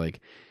friends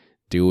like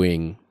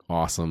doing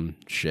awesome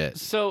shit.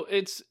 So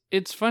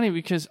it's funny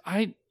because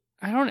I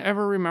don't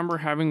ever remember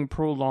having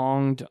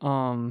prolonged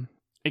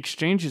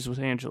exchanges with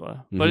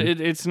Angela, but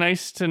it's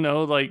nice to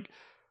know like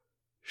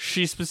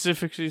she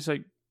specifically is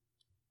like,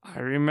 I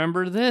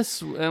remember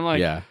this, and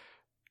like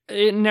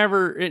it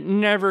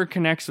never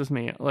connects with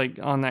me like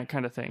on that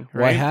kind of thing.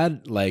 Right?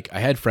 Well, I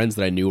had friends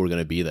that I knew were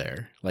going to be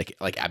there, like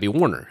Abby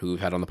Warner, who we've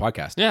had on the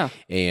podcast. Yeah.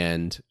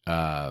 And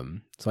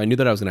so I knew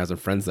that I was going to have some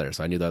friends there.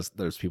 So I knew that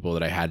there's people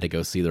that I had to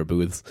go see their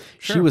booths.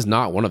 Sure. She was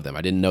not one of them.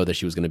 I didn't know that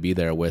she was going to be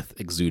there with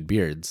Exude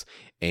Beards.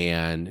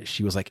 And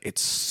she was like,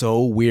 it's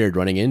so weird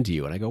running into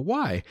you. And I go,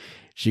 why?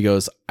 She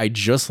goes, I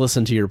just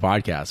listened to your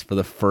podcast for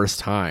the first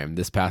time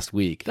this past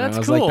week. That's and I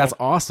was cool. like, that's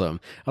awesome.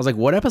 I was like,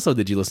 what episode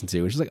did you listen to?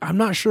 And she's like, I'm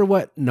not sure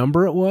what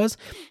number it was,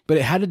 but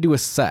it had to do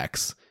with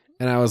sex.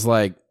 And I was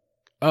like,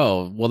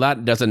 oh, well,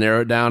 that doesn't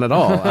narrow it down at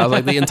all. I was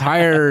like, the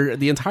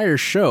entire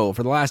show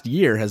for the last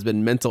year has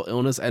been mental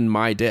illness and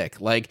my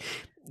dick. Like,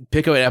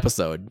 pick an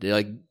episode.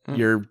 Like,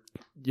 you're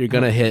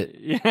gonna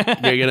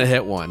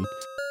hit one.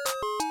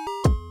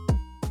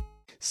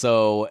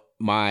 So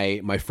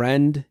my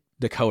friend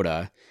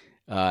Dakota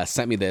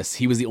sent me this.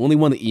 He was the only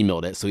one that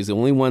emailed it, so he's the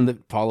only one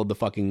that followed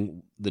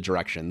the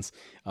directions.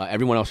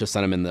 Everyone else just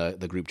sent him in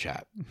the group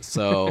chat.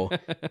 So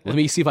let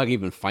me see if I can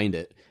even find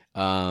it.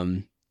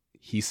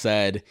 He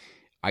said,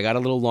 I got a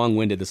little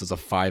long-winded. This is a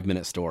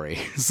 5-minute story.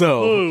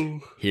 So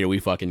here we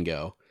fucking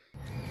go.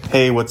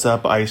 Hey, what's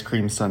up, Ice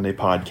Cream Sunday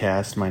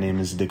podcast? My name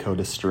is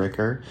Dakota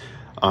Stricker.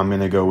 I'm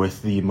going to go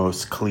with the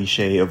most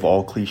cliche of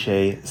all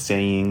cliche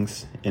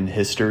sayings in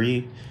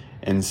history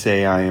and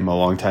say I am a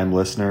longtime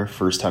listener,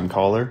 first-time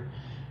caller.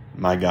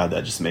 My God,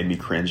 that just made me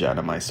cringe out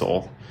of my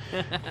soul.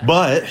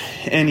 But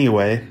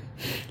anyway,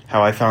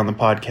 how I found the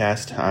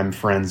podcast, I'm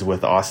friends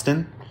with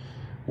Austin,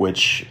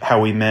 which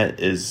how we met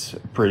is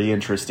a pretty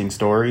interesting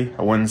story.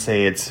 I wouldn't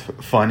say it's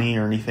funny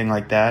or anything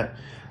like that,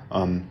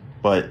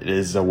 but it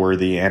is a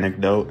worthy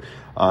anecdote.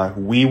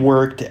 We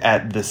worked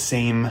at the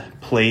same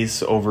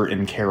place over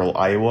in Carroll,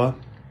 Iowa.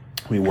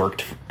 We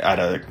worked at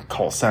a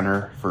call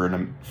center for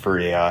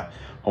a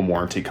home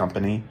warranty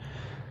company.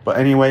 But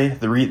anyway,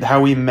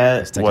 how we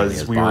met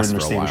was we were in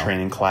the same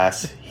training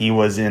class. He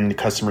was in the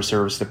customer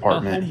service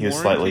department. He was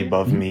slightly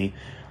above me,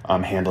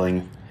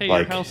 handling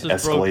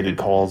escalated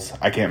calls.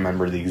 I can't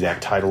remember the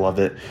exact title of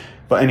it.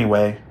 But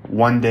anyway,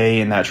 one day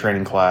in that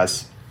training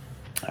class,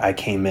 I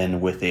came in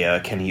with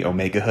a Kenny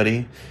Omega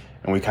hoodie,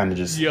 and we kind of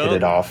just hit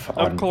it off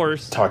on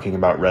talking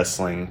about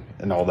wrestling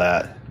and all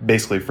that,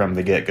 basically from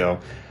the get-go.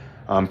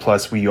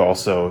 Plus, he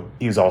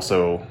was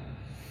also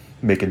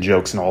making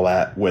jokes and all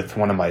that with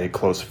one of my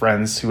close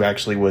friends who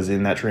actually was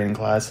in that training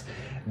class.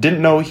 Didn't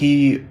know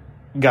he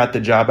got the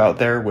job out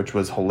there, which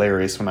was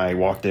hilarious when I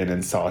walked in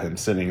and saw him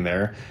sitting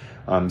there.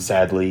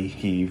 Sadly,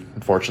 he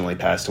unfortunately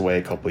passed away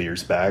a couple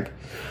years back.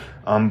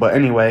 But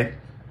anyway,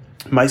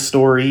 my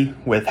story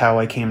with how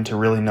I came to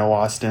really know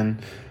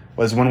Austin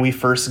was when we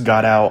first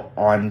got out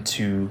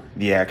onto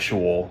the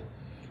actual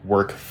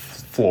work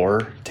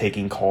floor,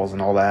 taking calls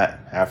and all that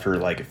after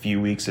like a few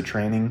weeks of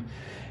training.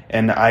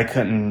 And I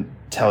couldn't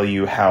tell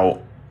you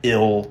how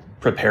ill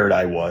prepared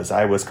I was.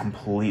 I was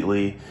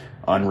completely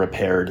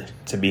unprepared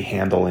to be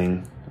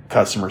handling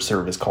customer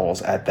service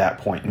calls at that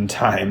point in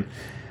time.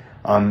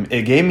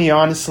 It gave me,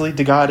 honestly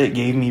to God, it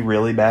gave me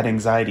really bad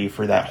anxiety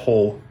for that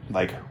whole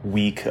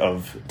week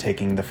of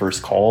taking the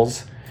first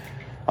calls.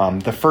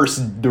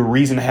 The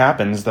reason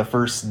happens the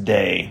first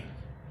day,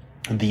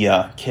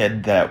 the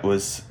kid that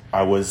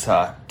I was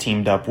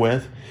teamed up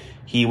with,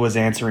 he was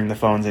answering the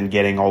phones and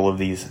getting all of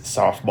these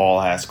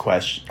softball ass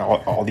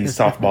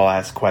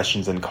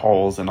questions and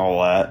calls and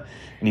all that,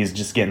 and he's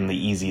just getting the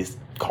easiest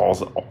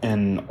calls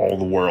in all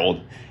the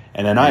world.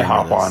 And then I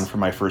hop on for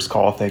my first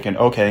call thinking,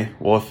 okay,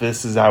 well, if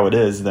this is how it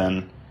is,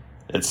 then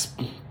I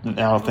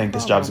don't think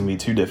this job's gonna be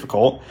too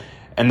difficult.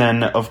 And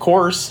then, of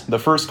course, the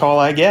first call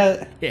I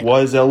get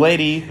was a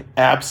lady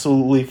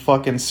absolutely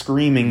fucking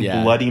screaming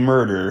bloody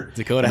murder.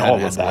 Dakota had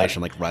an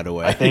escalation right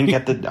away. I think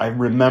I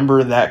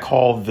remember that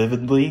call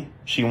vividly.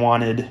 She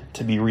wanted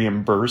to be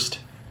reimbursed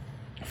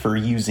for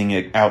using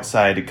it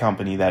outside a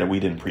company that we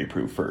didn't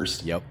pre-approve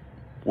first. Yep.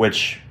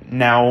 Which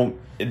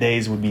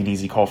nowadays would be an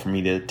easy call for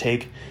me to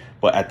take,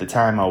 but at the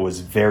time I was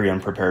very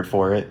unprepared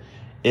for it.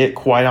 It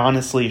quite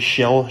honestly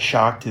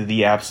shell-shocked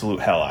the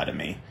absolute hell out of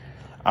me.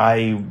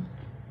 I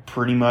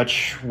pretty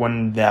much,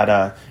 when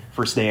that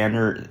first day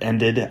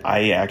ended,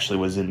 I actually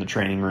was in the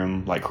training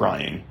room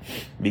crying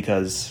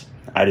because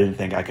I didn't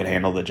think I could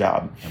handle the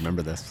job. I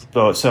remember this.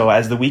 So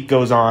as the week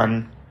goes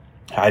on,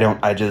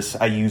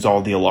 I use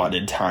all the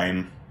allotted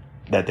time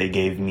that they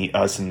gave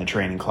us in the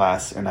training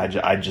class, and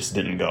I just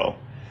didn't go.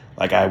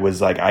 Like, I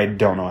was like, I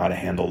don't know how to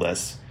handle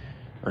this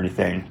or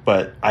anything.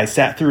 But I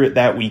sat through it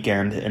that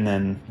weekend, and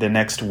then the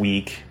next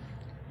week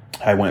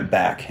I went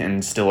back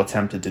and still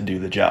attempted to do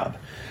the job.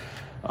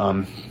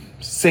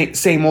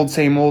 Same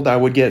old. I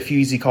would get a few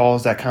easy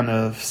calls that kind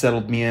of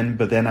settled me in,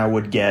 but then I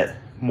would get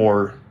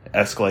more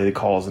escalated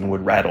calls and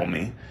would rattle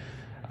me.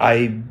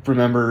 I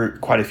remember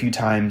quite a few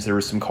times there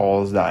were some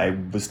calls that I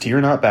was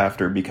tearing up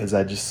after because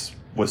I just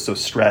was so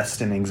stressed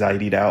and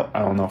anxietied out. I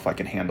don't know if I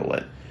can handle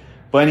it.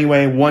 But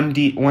anyway, one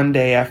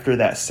day after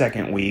that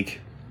second week,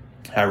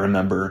 I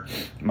remember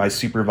my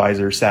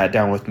supervisor sat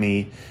down with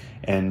me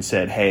and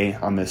said, "Hey,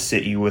 I'm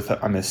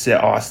gonna sit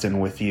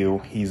Austin with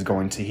you. He's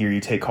going to hear you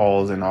take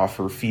calls and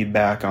offer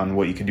feedback on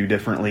what you can do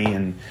differently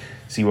and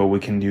see what we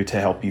can do to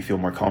help you feel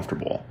more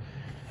comfortable."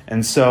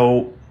 And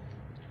so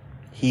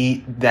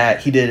he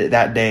did it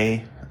that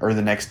day or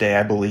the next day,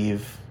 I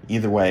believe.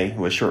 Either way, it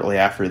was shortly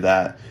after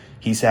that.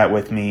 He sat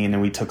with me and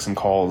then we took some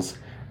calls.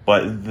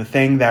 But the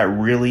thing that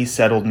really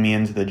settled me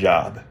into the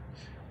job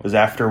was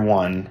after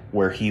one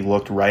where he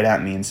looked right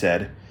at me and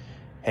said,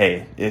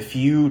 "Hey, if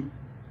you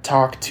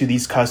talk to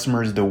these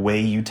customers the way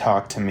you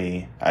talk to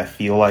me, I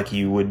feel like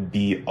you would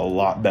be a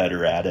lot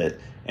better at it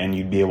and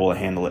you'd be able to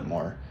handle it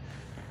more."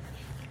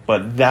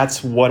 But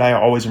that's what I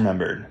always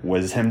remembered,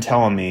 was him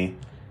telling me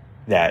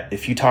that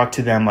if you talk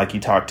to them like you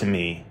talk to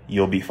me,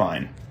 you'll be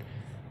fine.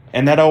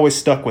 And that always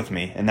stuck with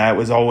me, and that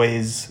was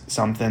always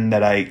something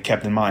that I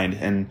kept in mind.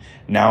 And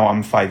now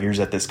I'm 5 years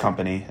at this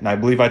company, and I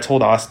believe I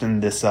told Austin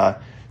this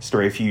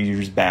story a few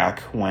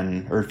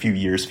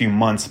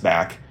months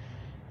back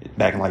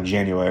in like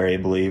January, I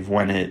believe,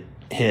 when it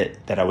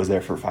hit that I was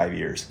there for 5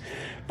 years.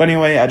 But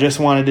anyway, I just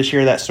wanted to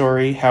share that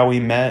story, how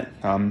we met,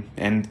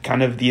 and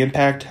kind of the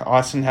impact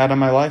Austin had on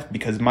my life,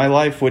 because my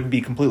life would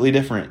be completely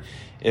different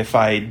if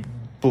I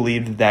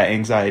believed that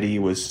anxiety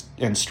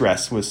and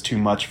stress was too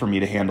much for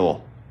me to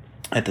handle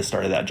at the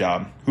start of that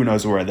job. Who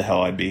knows where the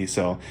hell I'd be.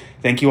 So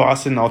thank you,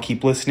 Austin. I'll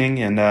keep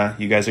listening, and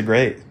you guys are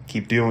great.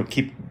 Keeping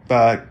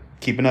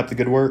up the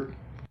good work.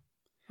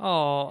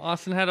 Oh,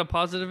 Austin had a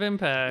positive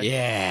impact.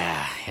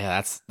 Yeah,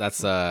 that's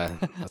I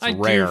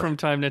rare. do from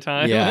time to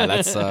time. Yeah,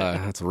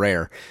 that's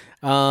rare.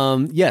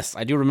 Yes,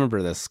 I do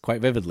remember this quite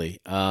vividly.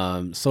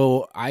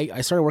 So I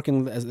started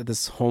working at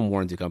this home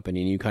warranty company,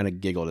 and you kind of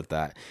giggled at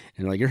that,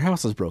 and like, your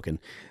house is broken.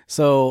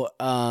 So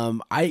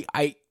I'm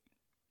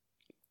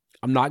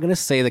not going to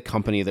say the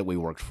company that we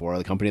worked for, or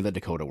the company that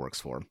Dakota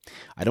works for.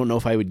 I don't know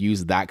if I would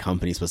use that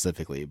company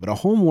specifically, but a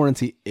home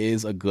warranty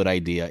is a good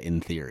idea in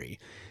theory.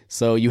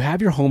 So you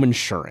have your home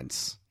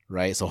insurance,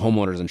 right? So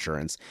homeowner's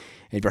insurance.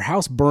 And if your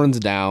house burns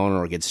down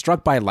or gets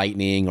struck by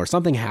lightning or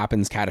something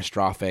happens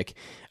catastrophic,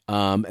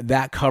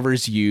 that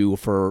covers you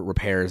for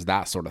repairs,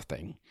 that sort of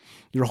thing.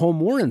 Your home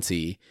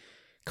warranty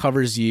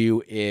covers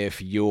you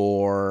if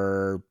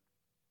your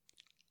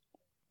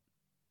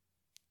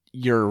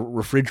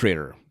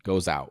refrigerator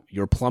goes out,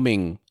 your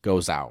plumbing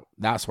goes out,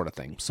 that sort of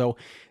thing. So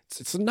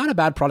it's not a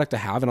bad product to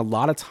have. And a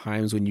lot of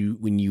times when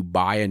you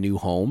buy a new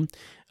home,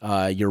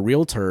 your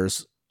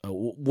realtors,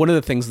 one of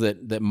the things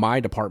that my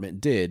department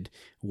did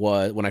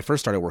was, when I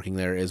first started working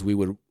there, is we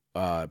would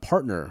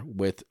partner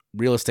with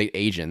real estate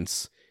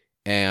agents,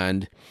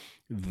 and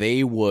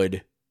they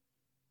would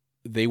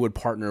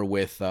partner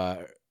with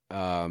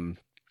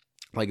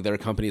like their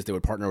companies. They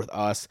would partner with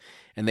us,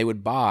 and they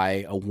would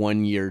buy a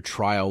 1-year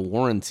trial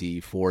warranty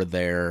for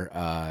their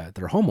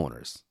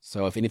homeowners.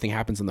 So if anything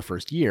happens in the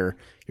first year,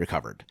 you're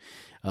covered.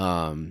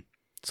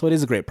 So it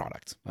is a great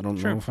product. I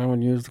don't know if I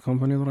would use the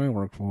company that I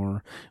work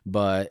for,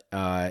 but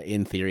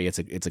in theory, it's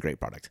a great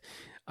product.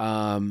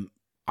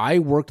 I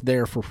worked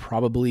there for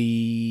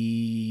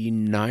probably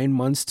 9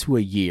 months to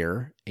a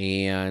year,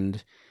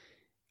 and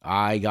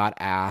I got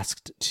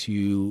asked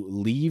to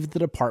leave the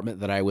department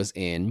that I was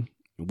in,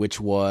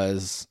 which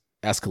was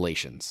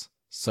escalations.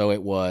 So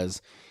it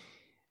was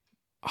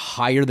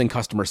higher than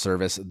customer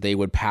service. They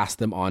would pass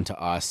them on to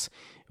us.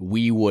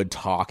 We would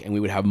talk, and we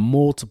would have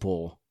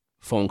multiple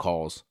phone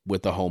calls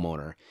with the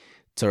homeowner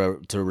to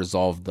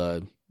resolve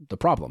the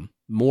problem,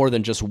 more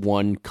than just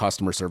one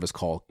customer service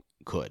call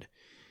could.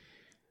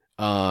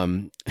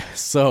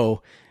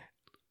 So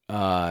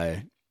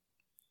when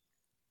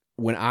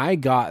I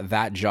got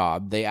that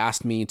job, they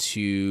asked me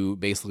to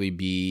basically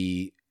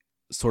be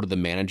sort of the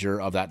manager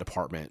of that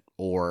department,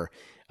 or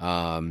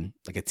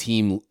like a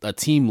team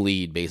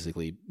lead,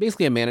 basically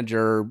a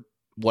manager,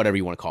 whatever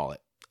you want to call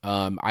it.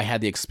 I had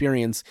the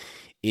experience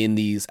in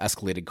these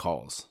escalated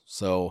calls,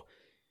 so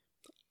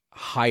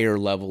higher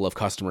level of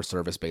customer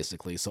service,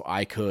 basically. So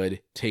I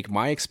could take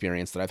my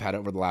experience that I've had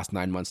over the last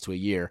 9 months to a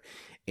year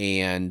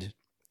and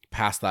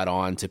pass that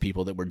on to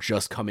people that were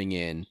just coming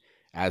in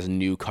as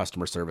new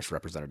customer service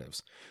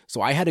representatives.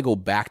 So I had to go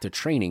back to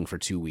training for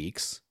 2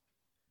 weeks,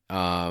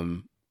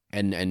 and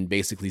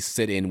basically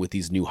sit in with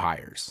these new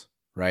hires,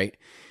 right?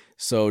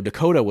 So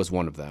Dakota was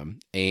one of them,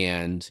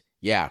 and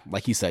yeah,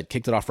 like he said,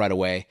 kicked it off right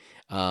away.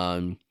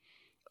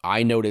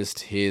 I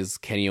noticed his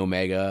Kenny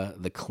Omega,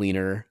 the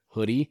cleaner,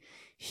 hoodie.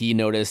 He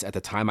noticed at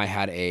the time I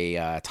had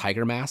a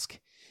tiger mask.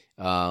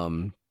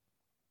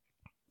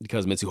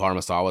 Because Mitsuharu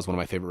Misawa was one of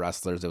my favorite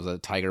wrestlers. There was a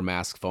tiger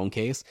mask phone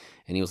case,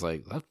 and he was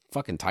like, "That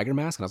fucking tiger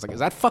mask?" And I was like, "Is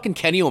that fucking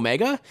Kenny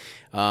Omega?"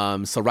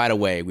 So right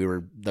away, we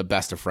were the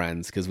best of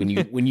friends, because when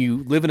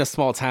you live in a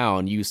small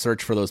town, you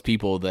search for those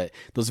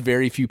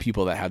very few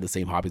people that have the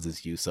same hobbies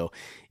as you. So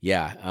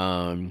yeah,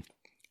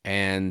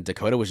 and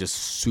Dakota was just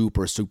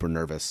super, super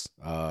nervous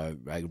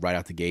right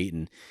out the gate.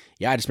 And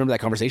yeah, I just remember that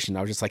conversation.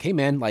 I was just like, "Hey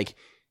man, like,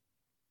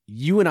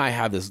 you and I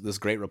have this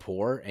great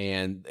rapport,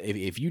 and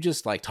if you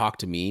just like talk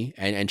to me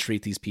and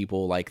treat these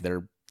people like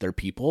they're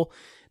people,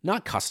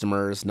 not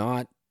customers,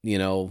 not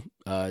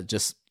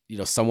just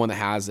someone that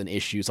has an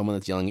issue, someone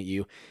that's yelling at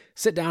you,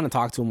 sit down and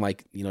talk to them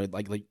like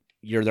like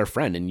you're their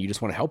friend and you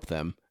just want to help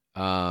them.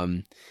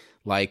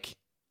 Like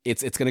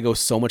it's gonna go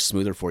so much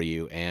smoother for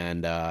you."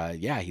 And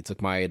yeah, he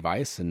took my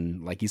advice,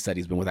 and like he said,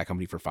 he's been with that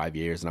company for 5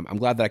 years, and I'm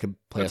glad that I could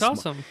play. That's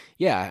awesome.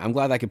 Yeah, I'm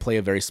glad that I could play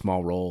a very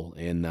small role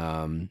in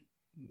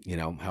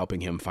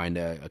helping him find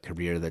a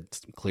career that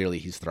clearly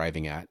he's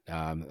thriving at.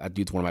 That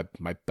dude's one of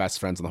my best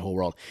friends in the whole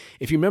world.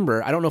 If you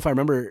remember, I don't know if I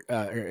remember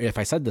or if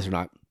I said this or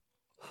not,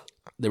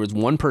 there was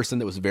one person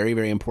that was very,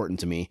 very important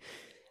to me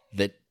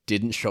that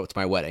didn't show up to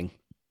my wedding.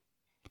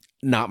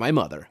 Not my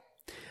mother.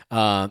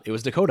 It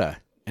was Dakota.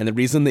 And the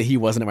reason that he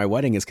wasn't at my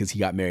wedding is because he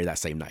got married that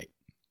same night.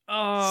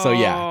 Oh. So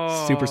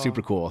yeah, super,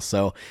 super cool.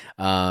 So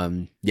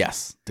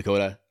yes,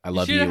 Dakota, I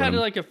love you. You should have had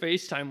like a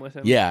FaceTime with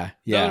him. Yeah.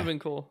 That would have been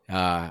cool.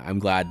 I'm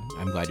glad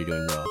you're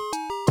doing well.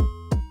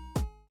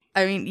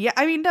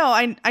 No,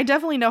 I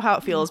definitely know how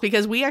it feels,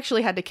 because we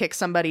actually had to kick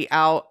somebody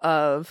out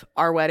of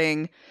our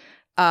wedding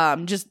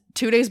just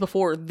 2 days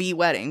before the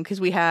wedding,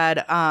 because we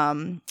had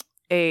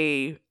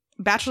a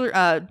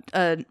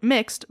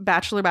mixed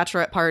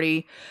bachelorette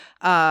party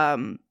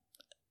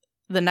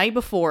the night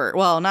before.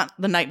 Well, not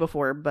the night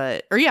before,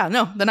 the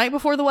night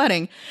before the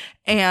wedding.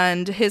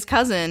 And his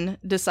cousin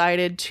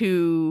decided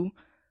to,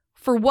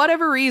 for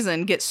whatever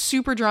reason, get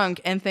super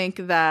drunk and think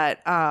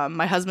that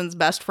my husband's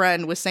best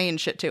friend was saying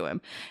shit to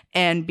him.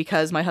 And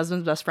because my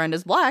husband's best friend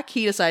is black,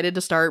 he decided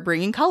to start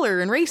bringing color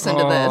and race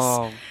into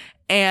this.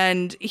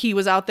 And he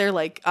was out there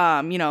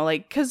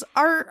because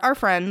our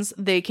friends,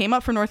 they came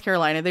up from North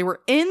Carolina. They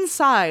were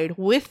inside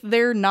with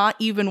their not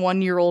even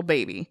 1-year-old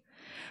baby.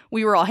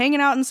 We were all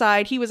hanging out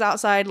inside. He was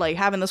outside, like,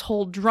 having this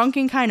whole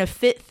drunken kind of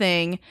fit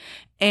thing.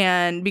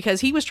 And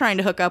because he was trying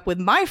to hook up with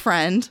my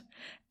friend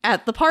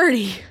at the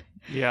party.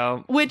 Yeah.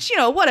 Which,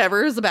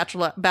 whatever. It was a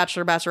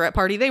bachelorette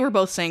party. They were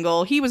both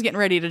single. He was getting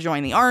ready to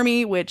join the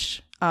army,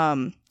 which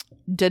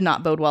did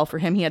not bode well for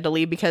him. He had to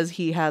leave because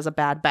he has a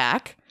bad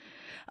back.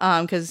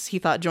 Because he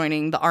thought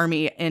joining the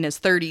army in his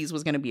 30s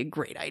was going to be a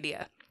great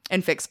idea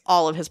and fix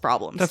all of his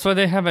problems. That's why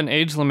they have an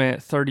age limit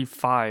at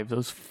 35.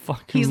 Those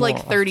fucking He's morons.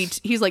 like 30.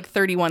 He's like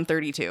 31,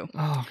 32.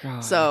 Oh,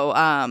 God. So,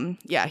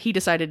 yeah, he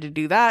decided to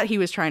do that. He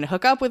was trying to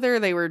hook up with her.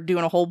 They were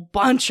doing a whole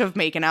bunch of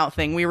making out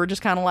thing. We were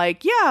just kind of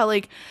like, yeah,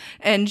 like,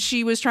 and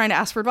she was trying to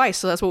ask for advice.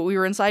 So that's what we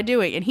were inside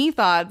doing. And he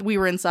thought we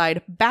were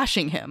inside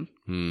bashing him.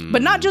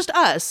 But not just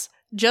us,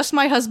 just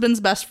my husband's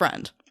best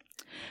friend,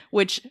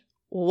 which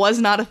was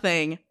not a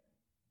thing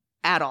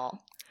at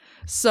all.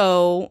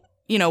 So,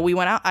 we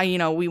went out. I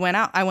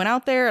went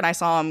out there and I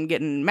saw him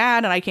getting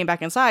mad, and I came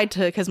back inside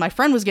because my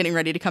friend was getting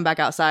ready to come back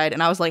outside,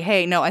 and I was like,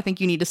 "Hey, no, I think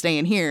you need to stay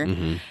in here."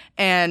 Mm-hmm.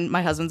 And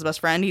my husband's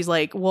best friend, he's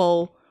like,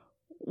 "Well,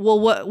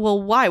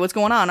 why? What's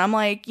going on?" I'm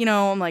like,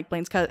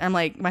 Blaine's cousin. I'm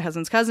like, my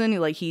husband's cousin.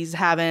 He's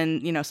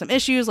having, some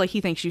issues. Like,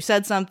 he thinks you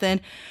said something.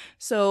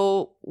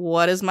 So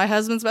what does my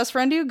husband's best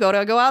friend do?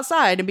 Go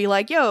outside and be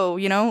like, "Yo,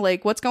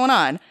 like, what's going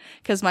on?"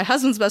 Because my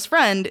husband's best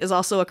friend is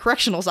also a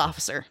correctionals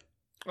officer.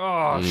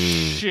 Oh,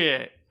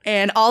 shit.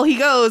 And all he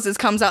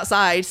comes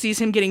outside, sees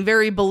him getting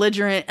very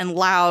belligerent and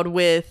loud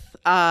with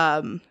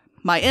my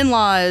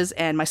in-laws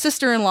and my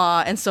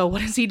sister-in-law. And so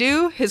what does he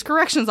do? His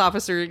corrections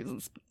officer,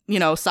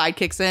 side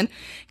kicks in,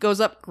 goes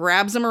up,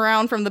 grabs him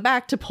around from the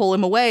back to pull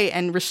him away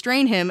and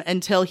restrain him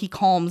until he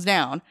calms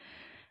down.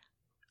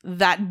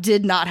 That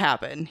did not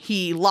happen.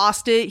 He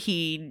lost it.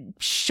 He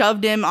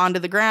shoved him onto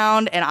the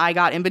ground, and I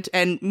got in between.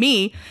 And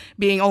me,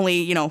 being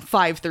only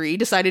 5'3",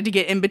 decided to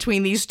get in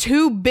between these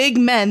two big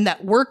men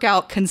that work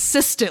out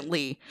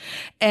consistently.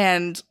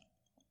 And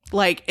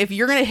like, if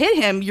you're gonna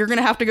hit him, you're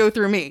gonna have to go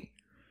through me.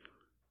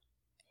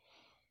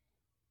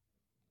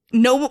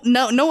 No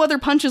other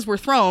punches were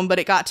thrown, but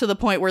it got to the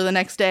point where the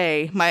next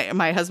day,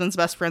 my husband's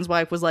best friend's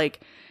wife was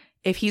like,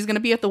 "If he's going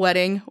to be at the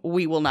wedding,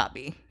 we will not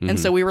be." Mm-hmm. And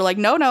so we were like,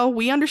 no,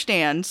 we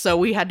understand. So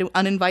we had to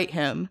uninvite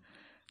him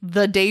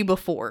the day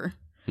before.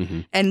 Mm-hmm.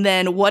 And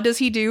then what does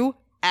he do?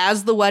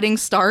 As the wedding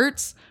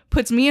starts,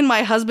 puts me and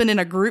my husband in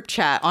a group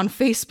chat on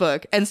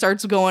Facebook and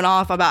starts going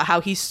off about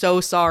how he's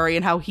so sorry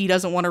and how he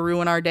doesn't want to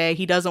ruin our day.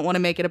 He doesn't want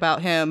to make it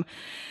about him.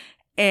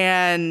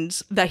 And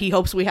that he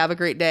hopes we have a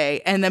great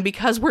day. And then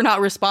because we're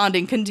not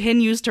responding,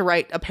 continues to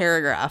write a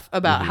paragraph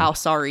about mm-hmm. how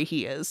sorry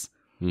he is.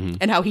 Mm-hmm.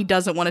 And how he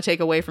doesn't want to take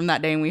away from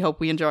that day, and we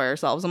hope we enjoy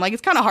ourselves. I'm like,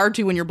 it's kind of hard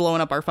to when you're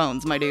blowing up our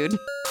phones, my dude.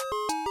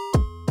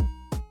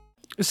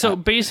 So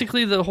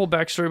basically, the whole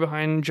backstory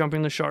behind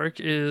jumping the shark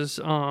is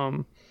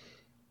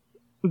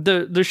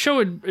the show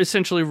had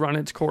essentially run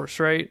its course,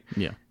 right?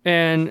 Yeah.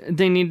 And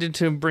they needed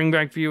to bring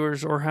back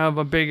viewers or have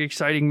a big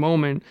exciting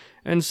moment.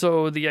 And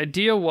so the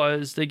idea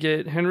was they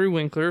get Henry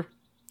Winkler,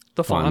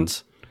 the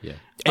Fonz, Yeah.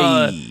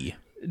 Hey.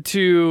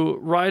 to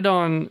ride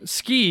on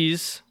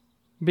skis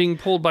being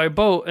pulled by a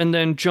boat and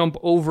then jump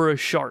over a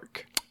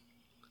shark.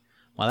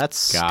 Well,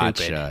 that's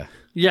Gotcha.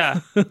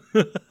 Yeah.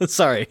 stupid.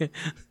 Sorry.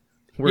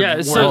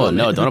 So Oh,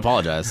 no, don't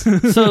apologize.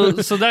 so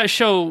that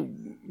show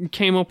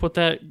came up with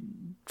that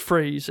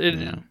phrase.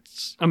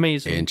 It's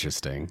amazing.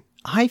 Interesting.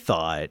 I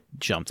thought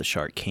Jump the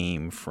Shark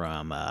came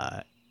from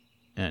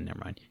never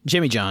mind.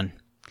 Jimmy John.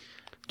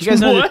 Do you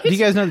guys know What? do you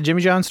guys know the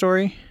Jimmy John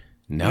story?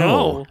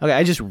 No. Okay,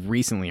 I just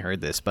recently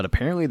heard this, but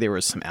apparently there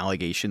was some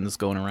allegations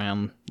going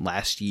around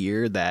last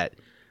year that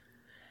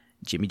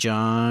Jimmy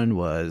John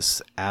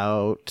was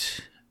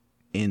out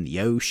in the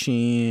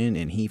ocean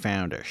and he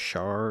found a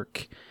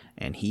shark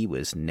and he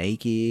was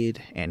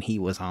naked and he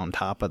was on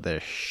top of the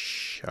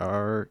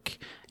shark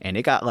and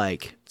it got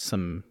like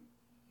some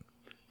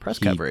press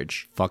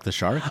coverage. Fuck the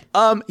shark?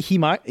 He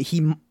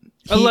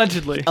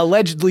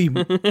Allegedly.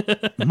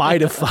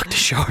 might have fucked a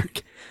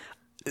shark.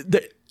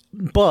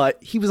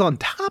 But he was on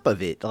top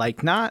of it.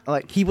 Like, not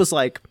like he was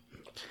like,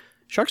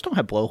 sharks don't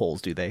have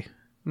blowholes, do they?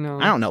 No.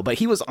 I don't know, but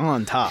he was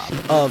on top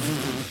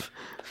of.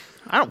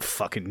 I don't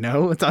fucking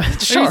know. It's a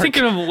shark. Are you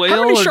thinking of whale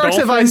How many or sharks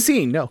have I dolphin?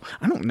 seen? No,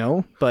 I don't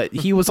know. But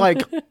he was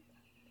like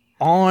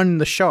on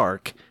the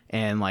shark,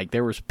 and like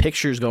there was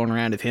pictures going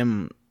around of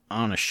him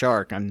on a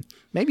shark, and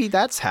maybe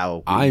that's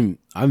how. I'm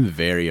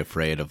very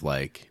afraid of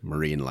like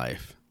marine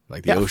life.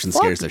 Like the Yeah, ocean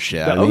fuck scares the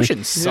shit the out of me.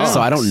 ocean sucks. So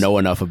I don't know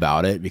enough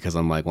about it because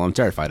I'm like, well, I'm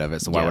terrified of it.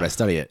 So why Yeah. would I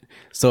study it?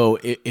 So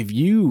if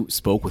you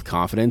spoke with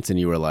confidence and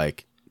you were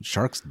like,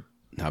 sharks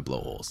have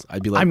blowholes,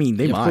 I'd be like, I mean,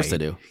 they yeah, of course might.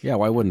 they do. Yeah,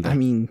 why wouldn't they? I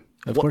mean,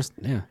 of course,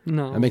 yeah.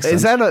 No. That makes sense.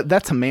 is that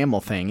that's a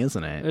mammal thing,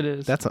 isn't it? It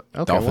is. That's a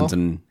okay, dolphins well,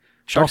 and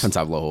sharks- dolphins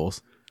have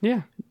blowholes.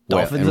 Yeah.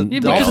 dolphins. and-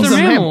 Yeah, Dolphins because dolphins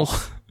they're are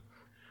mammals.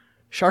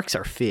 Sharks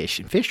are fish,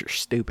 and fish are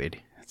stupid.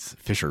 It's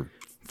fish are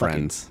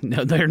friends.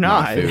 No, they're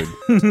Not not.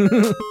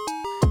 food.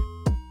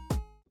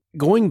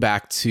 Going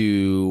back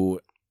to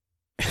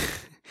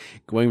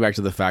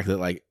the fact that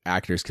like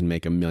actors can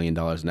make $1 million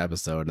an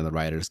episode and the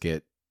writers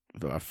get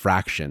a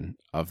fraction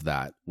of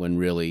that, when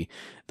really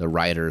the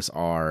writers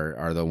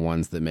are the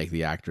ones that make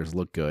the actors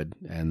look good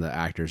and the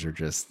actors are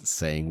just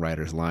saying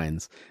writers'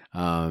 lines.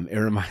 It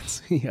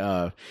reminds me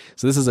of,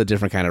 so this is a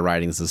different kind of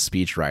writing. This is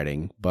speech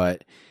writing,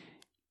 but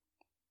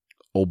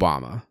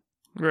Obama,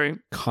 Right.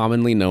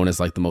 commonly known as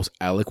like the most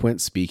eloquent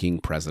speaking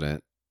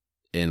president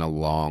in a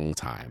long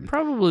time.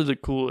 Probably the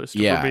coolest,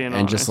 if Yeah, we're being and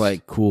honest. just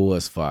like cool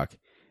as fuck.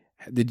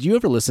 Did you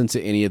ever listen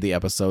to any of the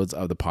episodes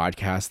of the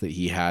podcast that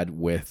he had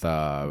with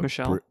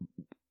Michelle?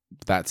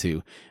 that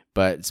too,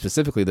 but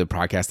specifically the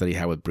podcast that he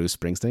had with Bruce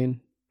Springsteen?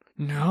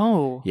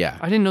 No. Yeah.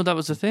 I didn't know that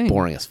was a thing.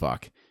 Boring as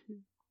fuck.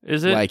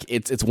 Is it? Like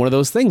it's one of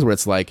those things where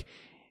it's like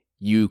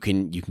you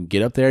can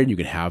get up there and you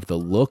can have the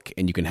look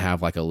and you can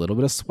have like a little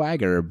bit of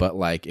swagger, but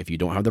like if you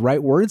don't have the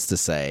right words to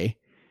say,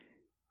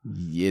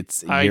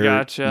 I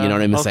gotcha. You know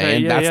what I'm Okay,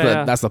 saying?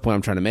 yeah. That's the point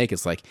I'm trying to make.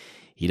 It's like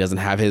he doesn't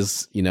have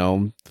his,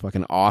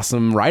 fucking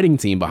awesome writing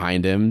team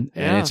behind him,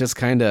 and Yeah. it just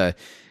kind of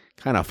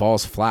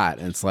falls flat.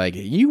 And it's like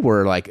you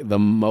were like the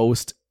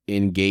most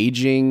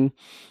engaging,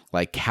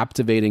 like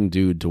captivating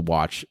dude to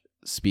watch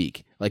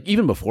speak. Like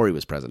even before he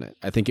was president.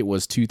 I think it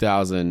was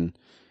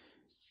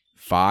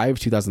 2005,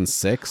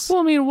 2006. Well,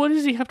 I mean, what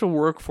does he have to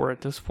work for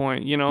at this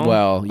point? You know.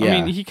 Well, yeah.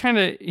 I mean, he kind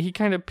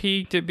of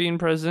peaked at being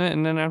president,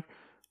 and then after,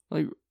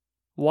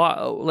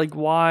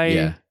 why?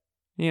 Yeah.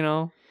 You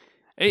know.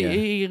 Yeah.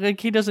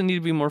 He doesn't need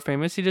to be more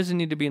famous. He doesn't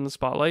need to be in the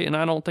spotlight, and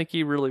I don't think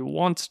he really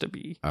wants to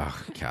be.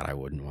 Oh God, I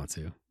wouldn't want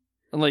to.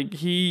 Like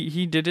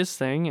he did his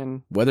thing,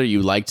 and Whether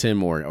you liked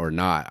him or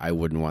not, I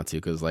wouldn't want to,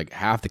 because like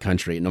half the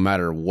country, no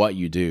matter what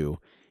you do,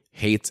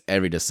 hates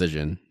every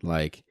decision.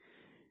 Like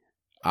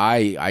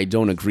I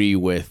don't agree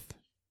with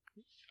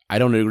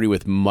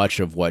much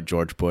of what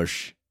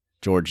George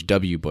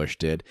W. Bush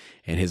did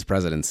in his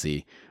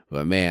presidency.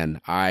 But man,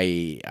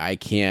 I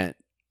can't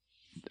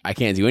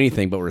do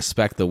anything but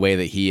respect the way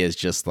that he is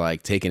just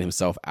like taking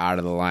himself out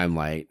of the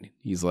limelight.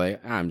 He's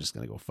like, I'm just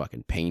gonna go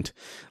fucking paint.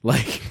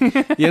 Like,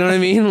 you know what I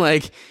mean?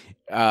 Like,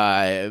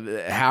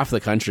 half the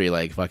country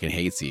like fucking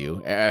hates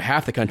you.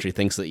 Half the country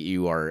thinks that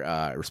you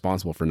are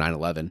responsible for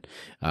 9/11.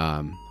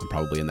 I'm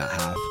probably in that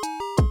half.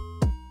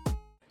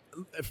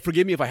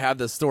 Forgive me if I have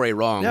this story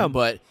wrong. No.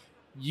 But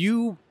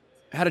you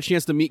had a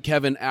chance to meet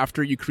Kevin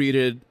after you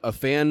created a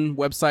fan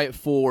website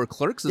for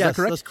Clerks. Is yes, that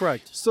correct? that's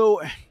correct.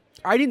 So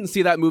I didn't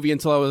see that movie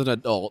until I was an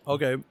adult.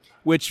 Okay,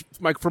 Which,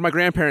 for my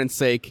grandparents'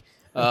 sake,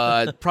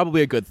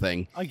 probably a good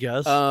thing. I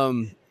guess.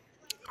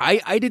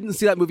 I didn't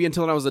see that movie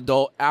until when I was an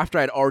adult after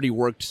I'd already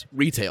worked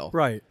retail.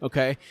 Right.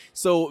 Okay.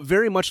 So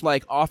very much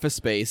like Office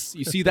Space,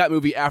 you see that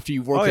movie after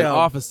you've worked Oh, in yeah.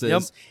 offices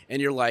Yep.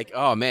 and you're like,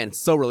 oh man, it's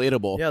so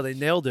relatable. Yeah, they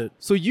nailed it.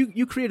 So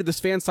you created this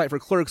fan site for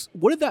Clerks.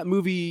 What did that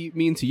movie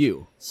mean to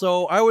you?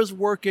 So I was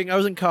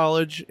in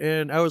college,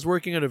 and I was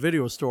working at a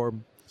video store,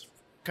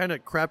 kind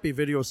of crappy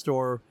video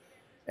store,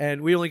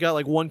 and we only got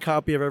like one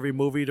copy of every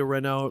movie to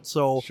rent out.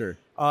 So, Sure.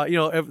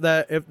 If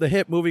the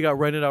hit movie got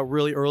rented out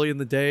really early in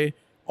the day,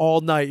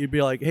 all night you'd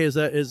be like, hey,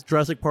 is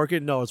Jurassic Park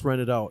in? No, it's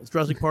rented out. It's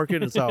Jurassic Park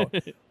in? It's out.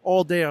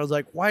 All day. I was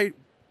like, why,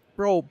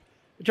 bro?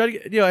 I tried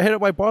to get, I hit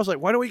up my boss like,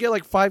 why don't we get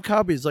like 5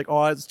 copies? Like,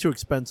 oh, it's too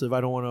expensive.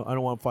 I don't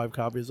want 5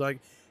 copies. Like,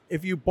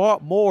 if you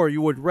bought more,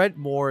 you would rent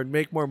more and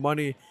make more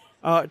money.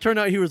 It turned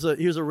out he was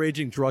a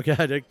raging drug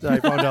addict. I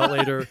found out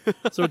later,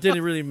 so it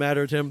didn't really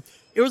matter to him.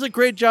 It was a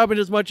great job in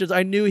as much as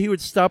I knew he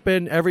would stop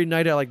in every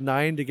night at like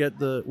 9 to get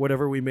the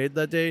whatever we made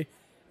that day,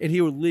 and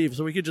he would leave,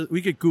 so we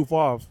could goof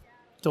off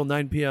till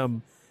 9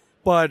 p.m.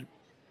 But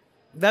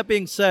that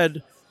being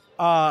said,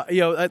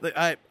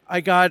 I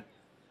got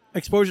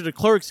exposure to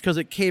Clerks because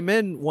it came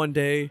in one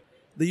day.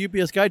 The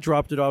UPS guy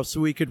dropped it off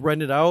so we could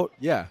rent it out.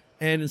 Yeah.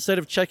 And instead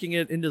of checking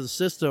it into the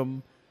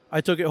system,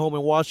 I took it home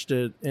and watched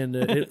it, and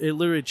it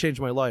literally changed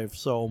my life.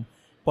 So,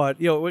 but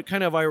what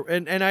kind of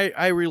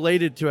I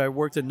related to. I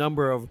worked a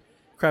number of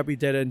crappy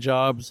dead end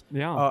jobs.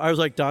 Yeah. I was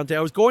like Dante.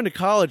 I was going to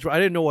college, but I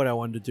didn't know what I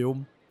wanted to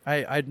do.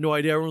 I had no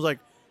idea. Everyone was like,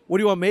 "What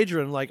do you want to major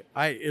in?" Like,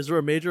 is there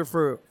a major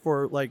for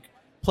like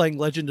playing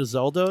Legend of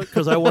Zelda?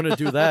 Because I want to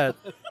do that.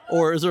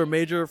 Or is there a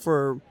major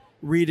for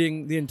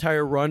reading the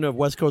entire run of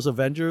West Coast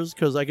Avengers?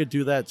 Because I could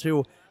do that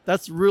too.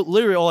 That's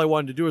literally all I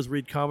wanted to do is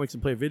read comics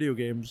and play video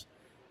games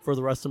for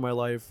the rest of my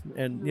life.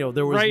 And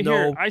there was right no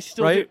here. I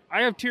still right? do.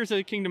 I have Tears of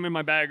the Kingdom in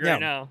my bag right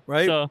now.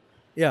 Right? So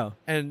Yeah,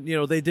 and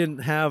they didn't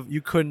have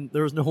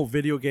there was no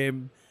video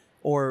game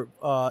or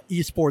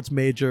esports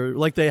major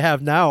like they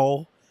have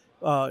now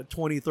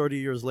 20, 30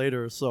 years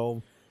later.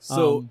 So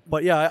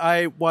but yeah,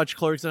 I watched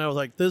Clerks and I was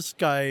like, this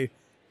guy,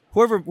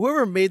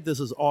 whoever made this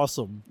is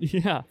awesome.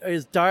 yeah.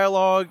 His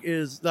dialogue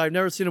I've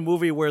never seen a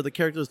movie where the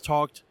characters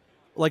talked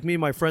like me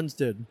and my friends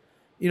did.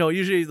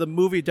 Usually the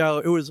movie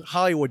dialogue, it was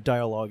Hollywood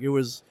dialogue. It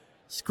was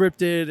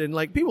scripted, and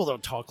like people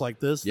don't talk like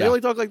this. Yeah. They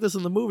only talk like this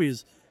in the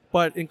movies.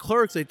 But in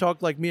Clerks, they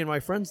talked like me and my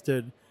friends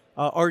did,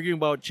 arguing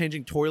about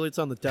changing toilets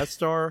on the Death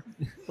Star.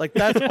 Like,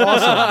 that's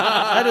awesome.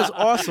 That is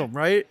awesome,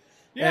 right?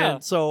 Yeah.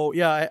 And so,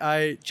 yeah,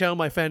 I channeled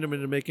my fandom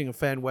into making a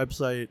fan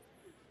website,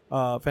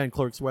 Fan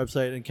Clerks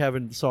website, and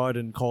Kevin saw it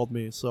and called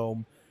me.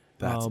 So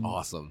That's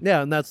awesome.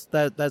 Yeah, and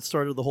that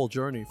started the whole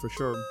journey for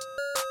sure.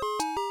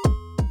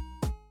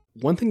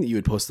 One thing that you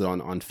had posted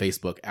on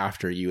Facebook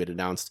after you had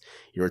announced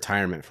your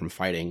retirement from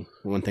fighting,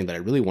 one thing that I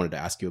really wanted to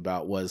ask you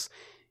about was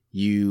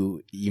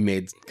you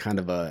made kind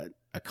of a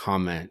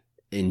comment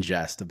in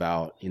jest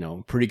about,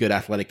 pretty good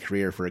athletic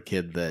career for a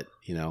kid that,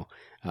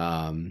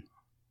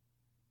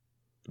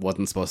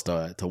 wasn't supposed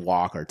to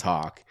walk or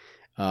talk.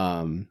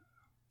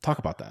 Talk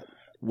about that.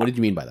 What did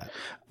you mean by that?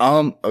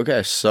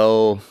 Okay,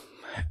 so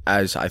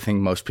as I think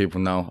most people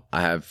know,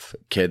 I have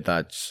a kid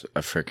that's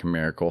a freaking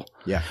miracle.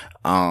 Yeah.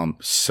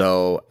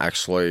 So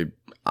actually,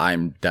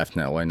 I'm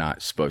definitely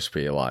not supposed to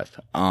be alive.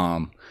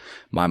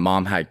 My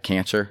mom had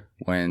cancer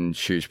when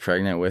she was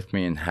pregnant with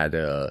me and had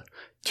a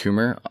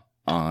tumor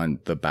on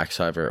the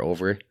backside of her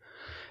ovary.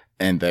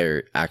 And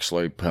they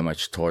actually pretty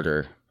much told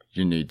her,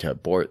 you need to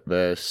abort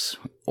this,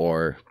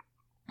 or,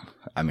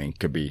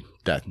 could be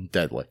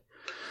deadly.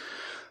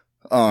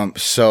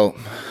 So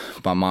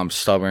my mom's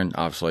stubborn,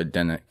 obviously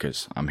didn't,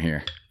 because I'm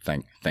here.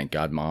 Thank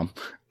God, Mom.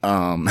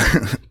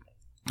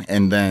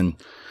 And then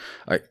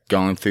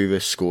going through the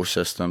school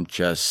system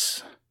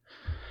just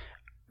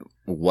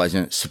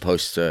wasn't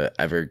supposed to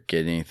ever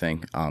get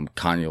anything.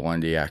 Connie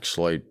Lundy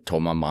actually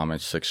told my mom in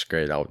 6th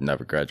grade I would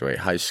never graduate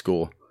high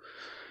school.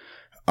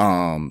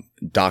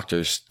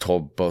 Doctors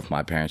told both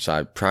my parents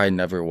I'd probably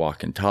never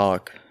walk and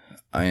talk.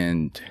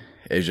 And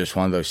it was just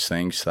one of those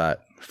things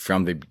that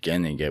from the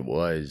beginning it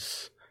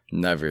was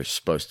never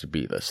supposed to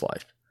be this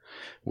life,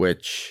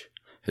 which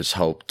is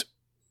hoped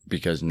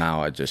because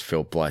now I just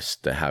feel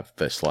blessed to have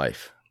this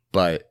life.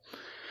 But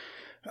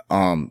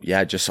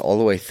just all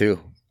the way through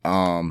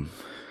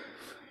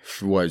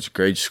was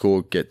grade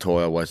school, get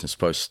told I wasn't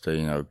supposed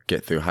to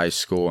get through high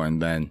school,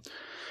 and then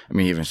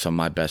even some of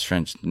my best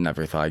friends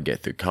never thought I'd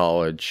get through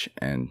college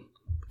and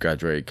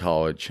graduated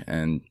college,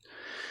 and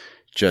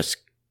just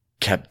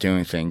kept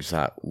doing things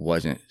that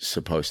wasn't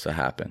supposed to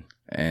happen.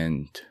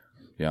 And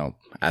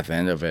at the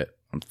end of it,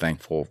 I'm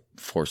thankful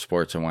for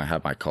sports. I want to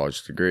have my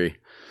college degree.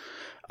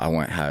 I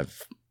want to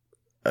have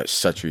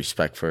such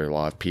respect for a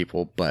lot of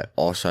people, but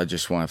also I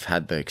just want to have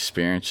had the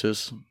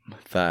experiences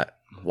that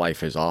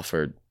life has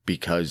offered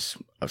because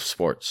of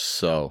sports.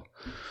 So,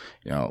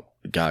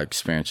 got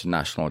experience a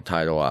national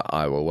title at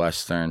Iowa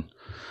Western,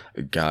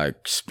 got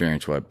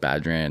experience what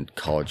Badran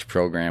college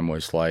program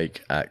was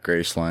like at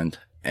Graceland,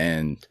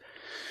 and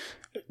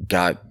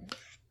got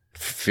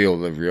feel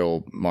the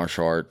real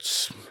martial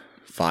arts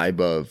vibe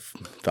of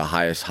the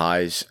highest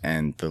highs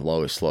and the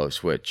lowest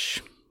lows,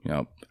 which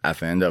at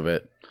the end of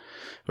it,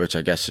 which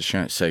I guess I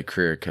shouldn't say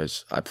career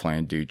because I play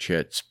in dude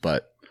shits,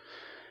 but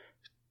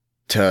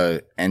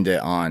to end it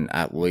on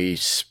at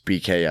least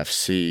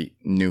BKFC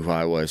knew who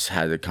I was,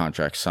 had the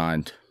contract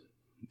signed,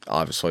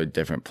 obviously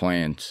different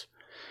plans.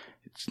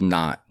 It's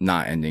not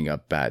ending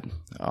up bad.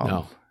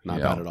 No,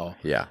 not bad at all.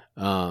 Yeah.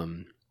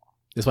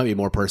 This might be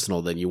more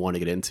personal than you want to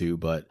get into,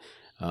 but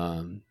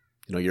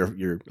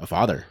you're a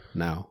father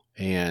now,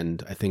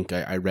 and I think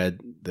I read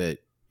that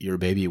your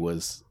baby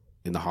was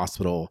in the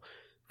hospital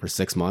for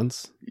 6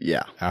 months.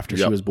 Yeah. After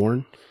she was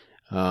born.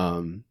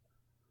 Can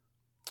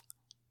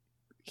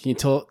you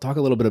talk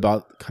a little bit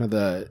about kind of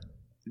the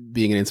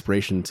being an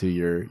inspiration to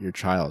your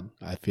child?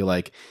 I feel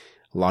like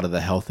a lot of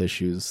the health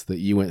issues that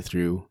you went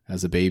through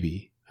as a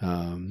baby,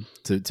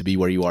 to be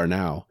where you are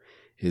now,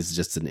 is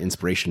just an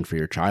inspiration for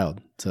your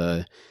child.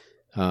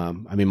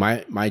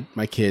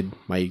 My kid,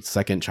 my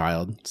second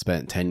child,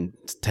 spent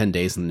 10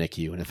 days in the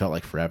NICU, and it felt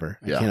like forever.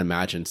 I can't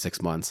imagine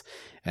 6 months.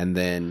 And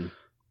then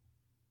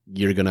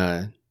you're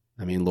gonna,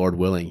 Lord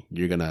willing,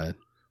 you're gonna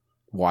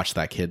watch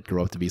that kid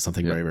grow up to be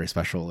something very, very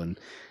special. And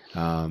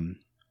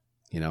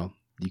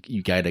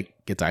you gotta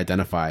get to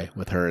identify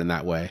with her in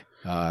that way,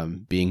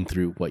 being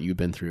through what you've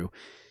been through.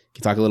 Can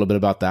you talk a little bit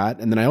about that?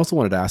 And then I also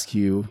wanted to ask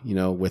you,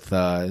 with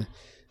the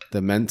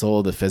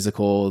mental, the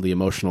physical, the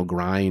emotional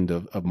grind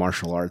of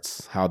martial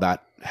arts, how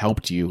that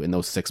helped you in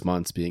those 6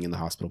 months being in the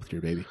hospital with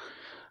your baby.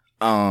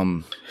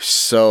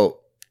 So,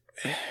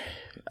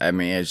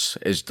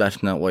 it's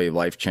definitely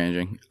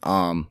life-changing.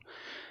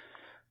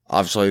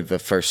 Obviously the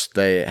first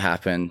day it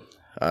happened,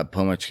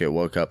 pretty much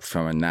woke up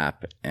from a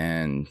nap,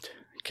 and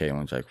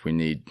Caitlin's like, we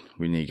need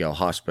to go to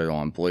hospital,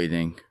 I'm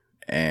bleeding,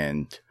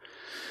 and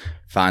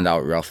found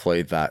out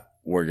roughly that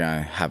we're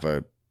going to have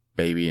a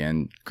baby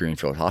in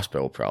Greenfield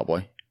Hospital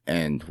probably.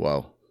 And,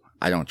 well,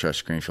 I don't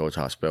trust Greenfield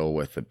Hospital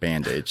with a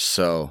bandage.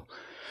 So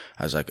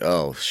I was like,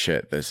 oh,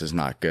 shit, this is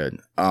not good.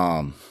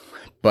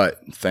 But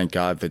thank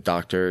God the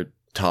doctor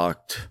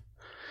talked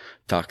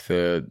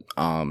the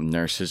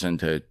nurses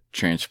into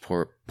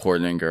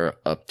transporting her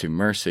up to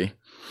Mercy.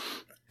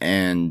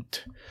 And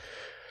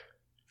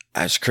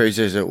as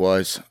crazy as it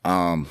was,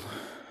 I'm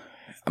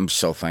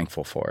so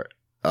thankful for it.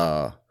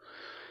 I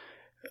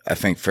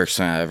think first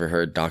thing I ever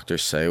heard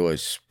doctors say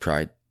was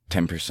probably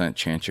 10%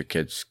 chance your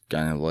kid's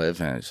gonna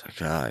live, and it's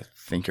like, I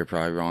think you're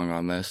probably wrong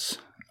on this.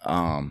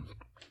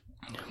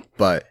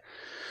 But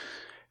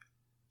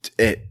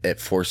it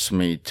forced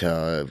me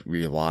to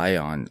rely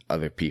on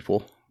other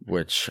people,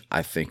 which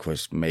I think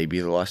was maybe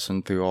the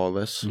lesson through all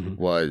this.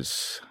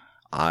 Was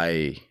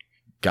I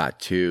had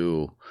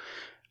to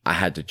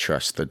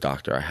trust the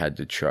doctor. I had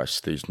to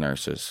trust these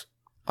nurses.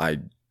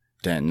 I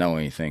didn't know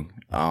anything.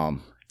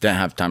 Didn't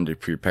have time to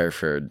prepare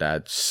for her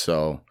dad,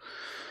 so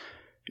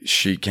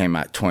she came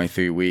at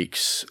 23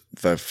 weeks.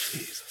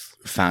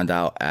 Found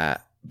out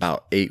at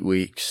about 8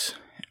 weeks.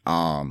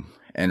 And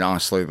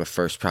honestly, the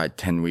first probably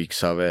 10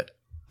 weeks of it,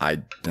 I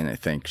didn't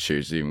think she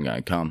was even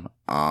going to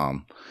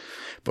come.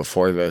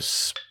 Before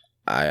this,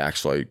 I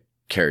actually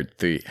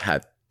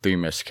had 3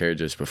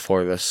 miscarriages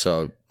before this.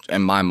 So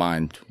in my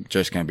mind,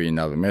 just going to be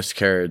another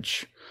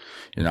miscarriage,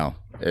 so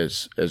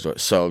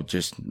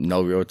just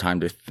no real time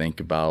to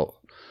think about,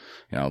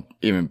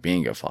 even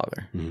being a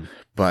father.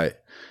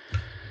 But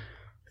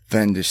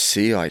then to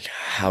see like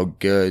how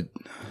good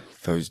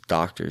those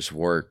doctors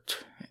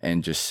worked,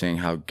 and just seeing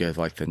how good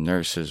like the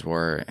nurses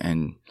were,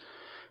 and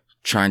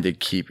trying to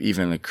keep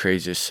even the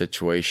craziest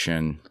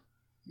situation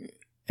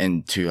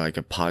into like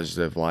a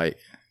positive light,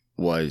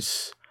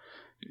 was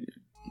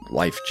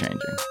life changing.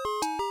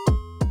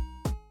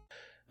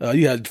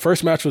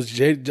 First match was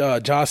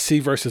Josh C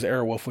versus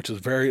Airwolf, which was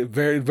very,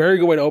 very, very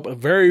good way to open,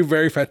 very,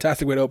 very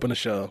fantastic way to open the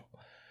show.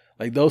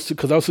 Like those two,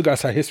 because those two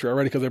guys had history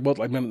already, because they're both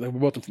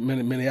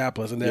in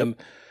Minneapolis, and then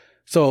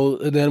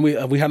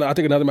we had, I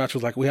think another match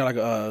was like, we had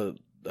like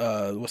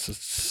what's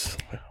his,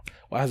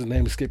 why has his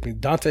name escaped me?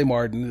 Dante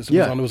Martin was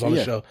on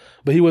the show,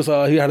 but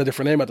he had a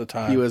different name at the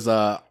time. He was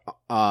Angel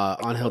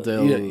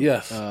del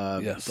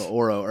the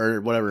Oro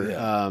or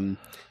whatever.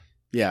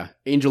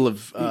 Angel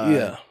of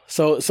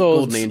So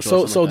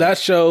that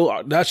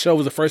show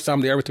was the first time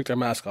they ever took their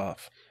mask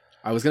off.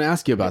 I was going to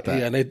ask you about that.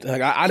 Yeah, and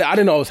I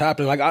didn't know what was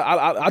happening. Like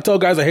I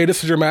told guys, like, hey,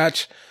 this is your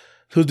match.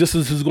 This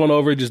is who's going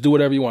over. Just do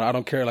whatever you want. I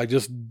don't care. Like,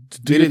 just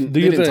do your thing. They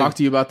didn't talk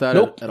to you about that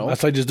at all? I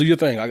said, just do your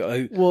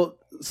thing. Well,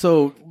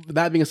 so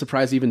that being a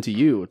surprise even to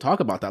you, talk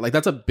about that. Like,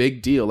 that's a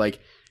big deal.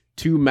 Like,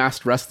 2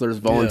 masked wrestlers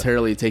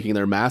voluntarily taking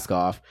their mask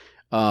off.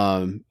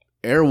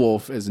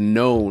 Airwolf is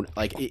known,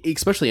 like,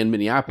 especially in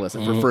Minneapolis,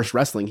 and for First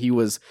Wrestling, he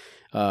beat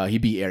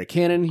Eric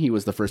Cannon. He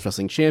was the First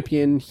Wrestling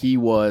champion.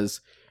 That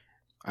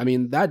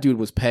dude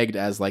was pegged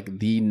as like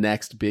the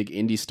next big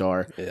indie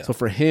star. Yeah. So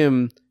for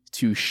him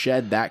to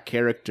shed that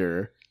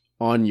character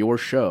on your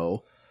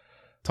show,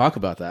 talk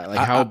about that. Like,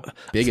 how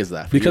big is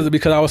that for you?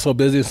 Because I was so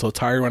busy and so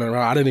tired running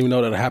around, I didn't even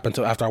know that it happened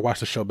until after I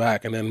watched the show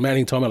back. And then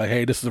Manning told me, like,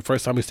 hey, this is the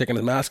first time he's taking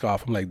his mask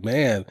off. I'm like,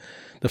 man,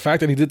 the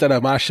fact that he did that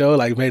at my show,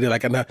 like, made it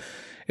like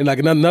And like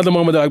another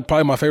moment that like,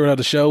 probably my favorite of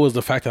the show was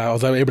the fact that I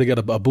was able to get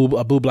a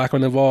Boo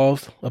Blackman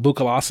involved, a Boo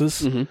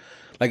Colossus.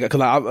 Like,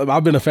 because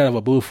I've been a fan of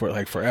Abu for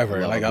like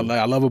forever. I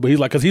love Abu. He's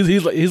like, because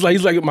he's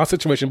like my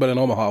situation, but in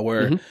Omaha,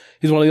 where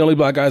he's one of the only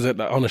black guys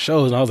on the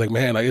shows. And I was like,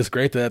 man, like it's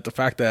great that the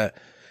fact that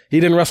he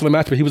didn't wrestle a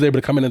match, but he was able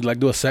to come in and like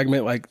do a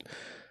segment, like.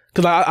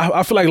 Because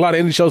I feel like a lot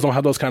of indie shows don't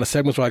have those kind of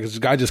segments where like this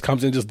guy just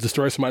comes in, just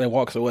destroys somebody and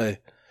walks away.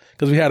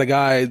 Because we had a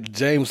guy,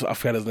 James, I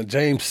forgot his name,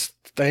 James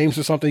Thames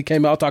or something. He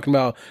came out talking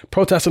about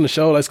protesting the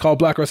show. Let's call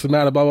Black Wrestlers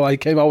Matter, blah, blah, blah. He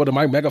came out with a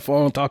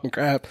megaphone talking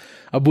crap.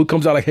 Abu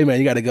comes out like, hey, man,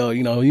 you got to go.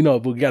 You know,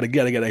 Abu, you got to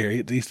get out of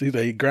here. He's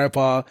like,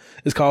 Grandpa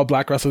is called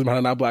Black Wrestlers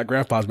Matter, not Black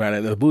Grandpas Matter.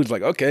 And Abu's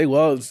like, okay,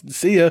 well,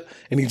 see ya.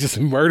 And he just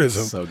murders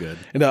him. So good.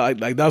 And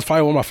like that was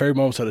probably one of my favorite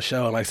moments of the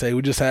show. And like I say,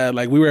 we just had,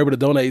 like, we were able to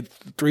donate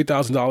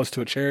 $3,000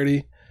 to a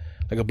charity.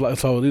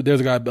 So there's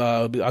a guy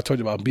I told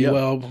you about,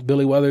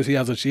 Billy Weathers.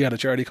 She had a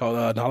charity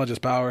called Knowledge is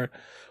Power,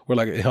 where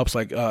like it helps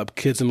like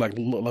kids in like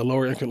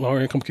lower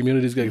income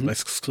communities get like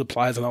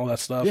supplies and all that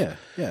stuff. Yeah.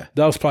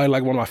 That was probably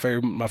like one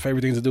of my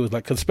favorite things to do is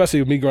like, cause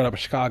especially with me growing up in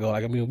Chicago.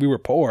 Like I mean, we were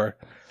poor,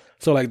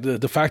 so like the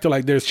fact that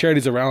like there's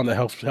charities around that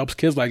helps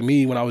kids like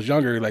me when I was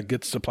younger like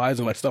get supplies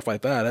and like stuff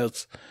like that.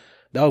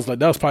 That was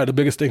probably the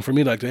biggest thing for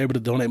me, like to be able to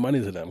donate money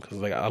to them, because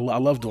like I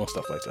love doing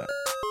stuff like that.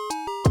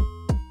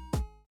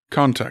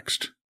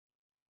 Context.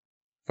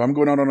 If I'm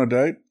going out on a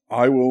date,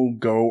 I will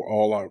go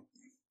all out.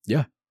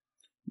 Yeah.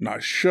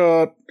 Nice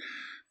shirt.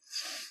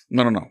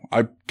 No.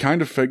 I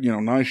kind of fake,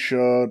 nice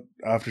shirt,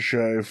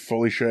 aftershave,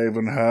 fully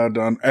shaven, hair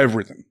done,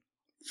 everything.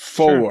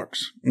 Full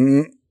works.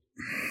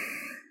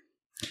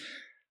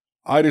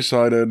 I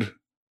decided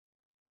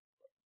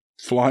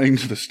flying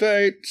to the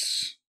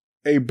States,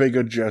 a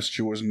bigger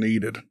gesture was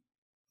needed.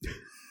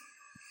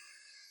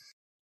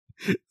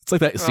 It's like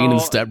that scene in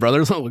Step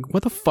Brothers. Like,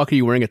 what the fuck are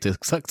you wearing a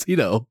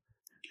tuxedo?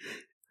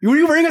 Were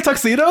you wearing a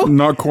tuxedo?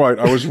 Not quite.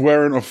 I was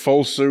wearing a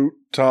full suit,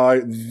 tie,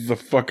 the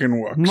fucking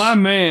works. My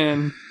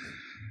man.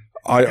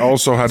 I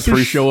also had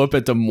show up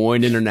at Des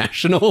Moines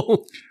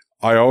International.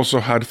 I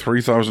also had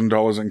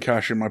 $3,000 in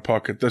cash in my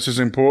pocket. This is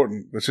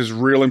important. This is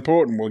real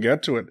important. We'll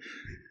get to it.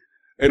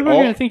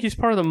 I think he's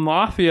part of the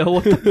mafia.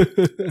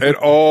 It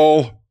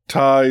all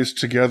ties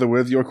together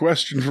with your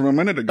question from a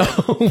minute ago.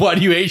 Why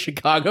do you hate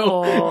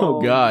Chicago? Oh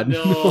God.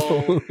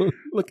 No.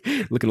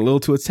 Looking a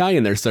little too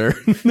Italian there, sir.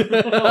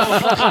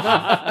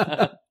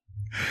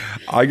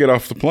 I get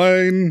off the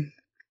plane.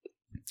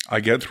 I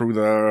get through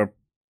the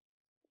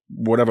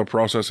whatever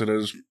process it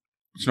is.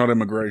 It's not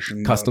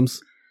immigration. Customs.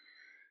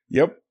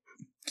 Yep.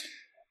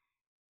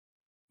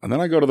 And then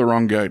I go to the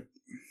wrong gate.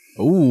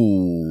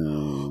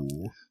 Ooh.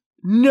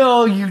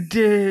 No, you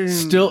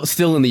didn't.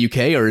 Still in the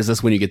UK, or is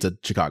this when you get to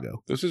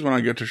Chicago? This is when I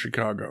get to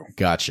Chicago.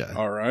 Gotcha.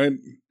 All right.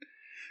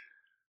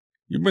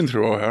 You've been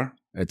through O'Hare.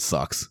 It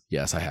sucks.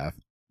 Yes, I have.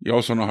 You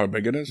also know how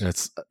big it is?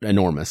 It's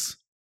enormous.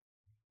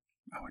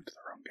 I went to the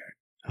wrong gate.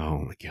 Oh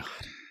my God.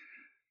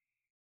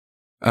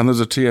 And there's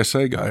a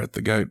TSA guy at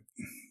the gate.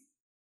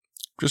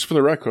 Just for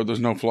the record,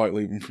 there's no flight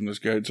leaving from this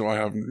gate, so I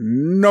have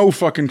no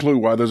fucking clue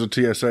why there's a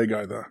TSA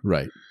guy there.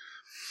 Right.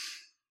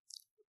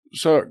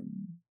 So,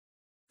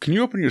 can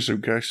you open your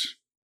suitcase?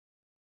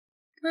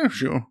 Yeah,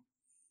 sure.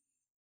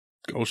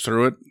 Goes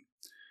through it.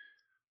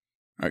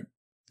 All right.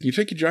 Can you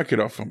take your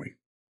jacket off for me?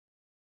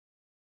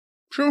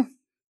 Sure.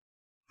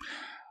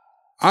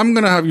 I'm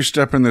going to have you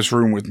step in this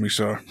room with me,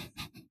 sir.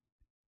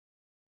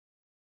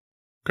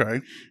 Okay.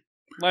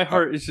 My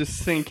heart is just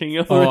sinking.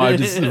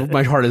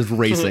 My heart is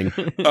racing.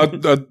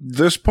 At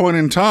this point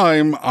in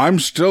time, I'm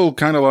still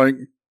kind of like,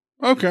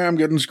 okay, I'm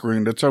getting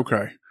screened. It's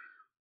okay.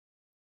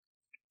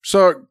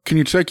 Sir, can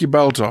you take your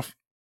belt off?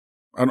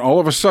 And all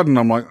of a sudden,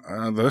 I'm like,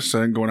 this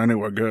ain't going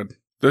anywhere good.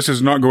 This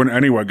is not going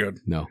anywhere good.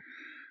 No.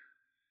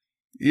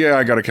 Yeah,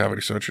 I got a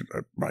cavity search at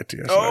my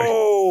TSA.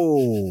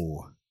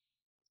 Oh,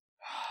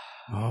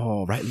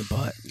 right in the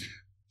butt.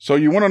 So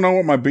you want to know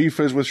what my beef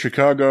is with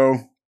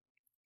Chicago?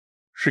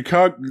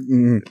 Chicago's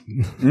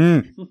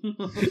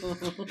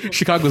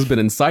been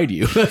inside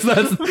you. That's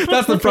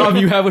the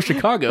problem you have with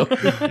Chicago.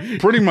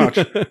 Pretty much.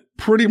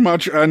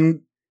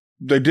 And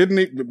he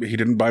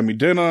didn't buy me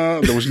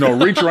dinner. There was no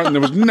reach around.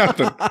 There was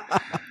nothing.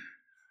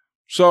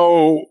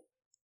 So,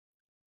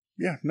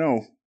 yeah,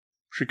 no.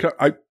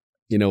 Chicago.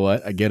 You know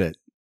what? I get it.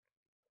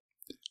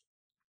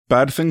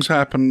 Bad things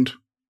happened.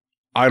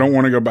 I don't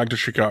want to go back to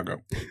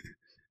Chicago.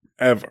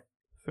 Ever.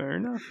 Fair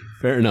enough.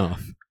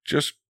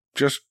 Just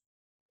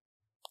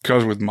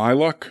because with my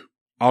luck,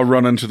 I'll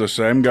run into the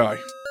same guy.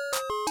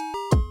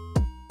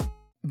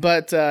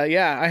 But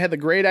yeah, I had the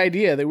great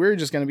idea that we were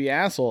just going to be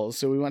assholes.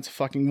 So we went to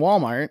fucking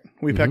Walmart.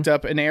 We picked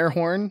up an air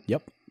horn.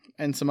 Yep.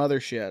 And some other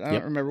shit. I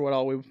don't remember what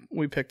all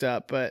we picked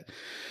up, but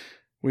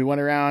we went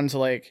around to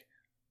like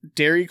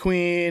Dairy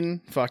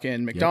Queen,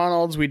 fucking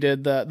McDonald's. We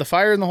did the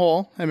fire in the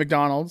hole at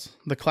McDonald's,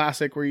 the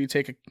classic where you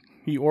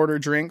order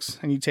drinks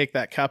and you take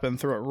that cup and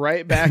throw it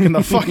right back in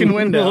the fucking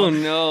window. Oh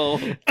no.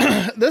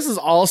 This is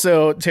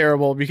also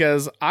terrible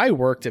because I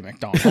worked at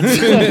McDonald's.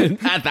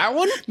 At that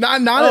one?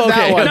 Not at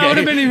that one. That would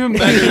have been even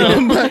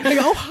better. But,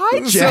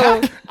 hi,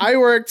 Jack. So I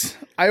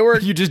I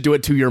worked. You just do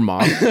it to your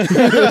mom.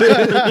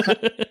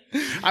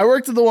 I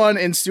worked at the one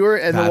in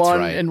Stewart and the That's one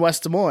right. in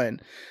West Des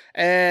Moines.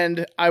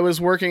 And I was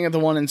working at the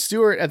one in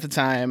Stewart at the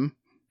time.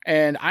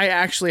 And I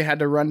actually had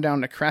to run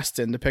down to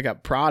Creston to pick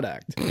up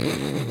product.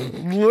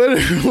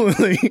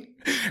 Literally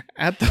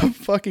at the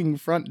fucking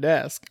front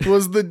desk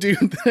was the dude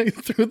that I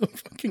threw the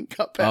fucking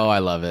cup at. Oh, I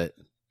love it.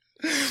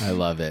 I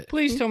love it.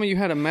 Please tell me you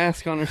had a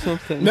mask on or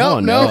something. No.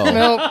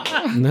 No.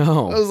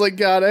 I was like,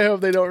 God, I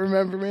hope they don't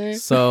remember me.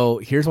 So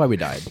here's why we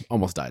died.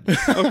 Almost died.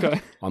 Okay.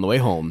 On the way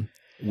home,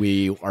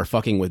 we are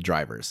fucking with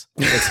drivers.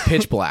 It's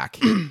pitch black.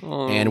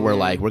 And we're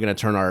like, we're going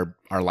to turn our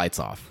lights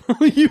off.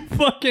 You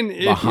fucking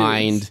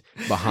idiots.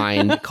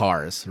 Behind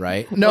cars,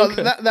 right? No,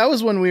 that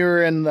was when we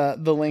were in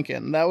the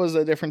Lincoln. That was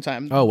a different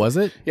time. Oh, was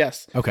it?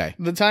 Yes. Okay.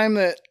 The time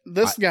that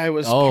this guy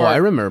was I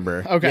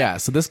remember. Okay. Yeah,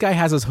 so this guy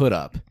has his hood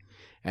up.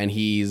 And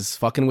he's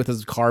fucking with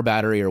his car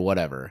battery or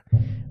whatever.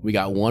 We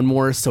got one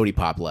more sody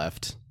pop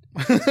left.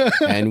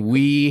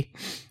 And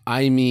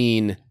I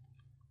mean,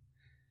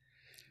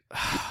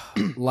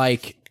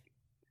 like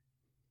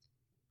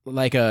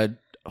a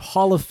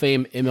Hall of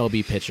Fame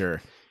MLB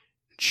pitcher,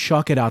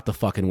 chuck it out the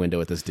fucking window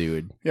at this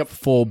dude. Yep.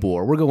 Full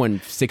bore. We're going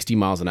 60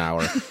 miles an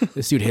hour.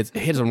 This dude hits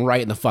him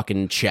right in the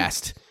fucking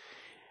chest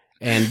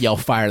and yell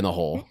fire in the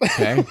hole.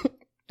 Okay.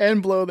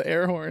 And blow the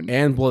air horn.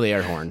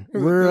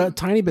 We're a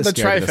tiny bit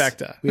scared. The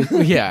trifecta.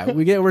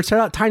 We're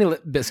a tiny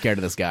bit scared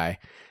of this guy.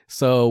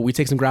 So we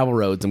take some gravel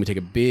roads and we take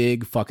a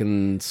big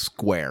fucking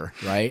square,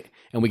 right?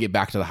 And we get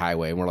back to the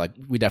highway and we're like,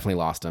 we definitely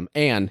lost him.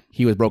 And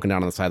he was broken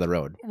down on the side of the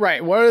road.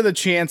 Right. What are the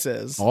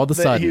chances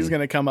that he's going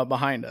to come up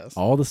behind us?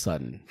 All of a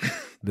sudden,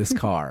 this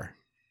car,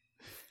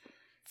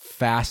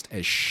 fast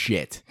as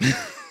shit,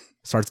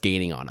 starts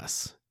gaining on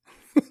us,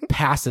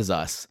 passes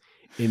us,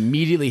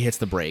 immediately hits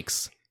the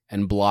brakes,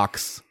 and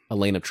blocks a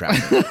lane of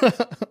traffic.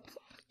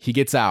 He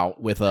gets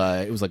out with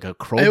it was like a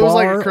crowbar. It was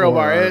like a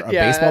crowbar. Or a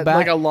baseball bat.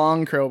 Like a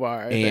long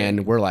crowbar.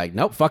 And we're like,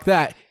 nope, fuck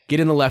that. Get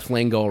in the left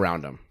lane, go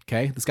around him.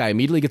 Okay? This guy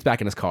immediately gets back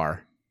in his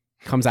car,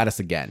 comes at us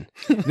again.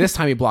 This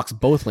time he blocks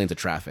both lanes of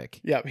traffic.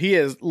 Yep. He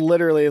is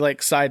literally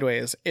like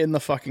sideways in the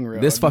fucking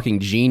road. This fucking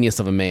genius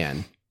of a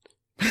man,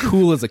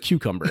 cool as a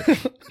cucumber,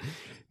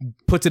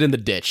 puts it in the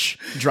ditch,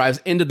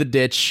 drives into the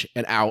ditch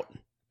and out,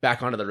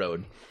 back onto the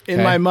road.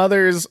 In my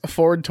mother's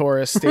Ford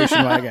Taurus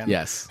station wagon.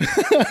 Yes.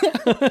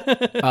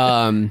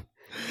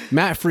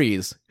 Matt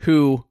Freeze,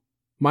 who,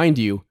 mind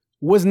you,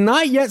 was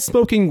not yet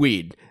smoking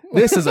weed.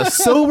 This is a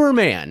sober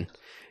man.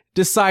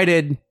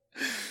 Decided,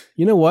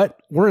 you know what?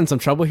 We're in some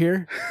trouble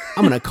here.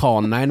 I'm going to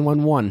call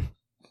 911.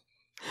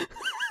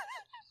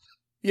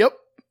 Yep.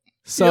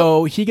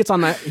 So he gets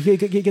on that. He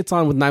gets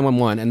on with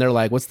 911, and they're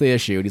like, "What's the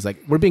issue?" And he's like,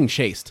 "We're being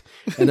chased."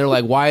 And they're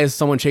like, "Why is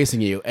someone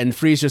chasing you?" And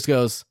Freeze just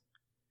goes,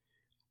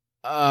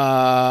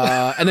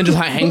 and then just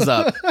hangs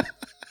up.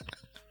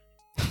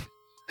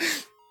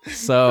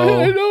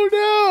 So I don't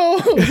know.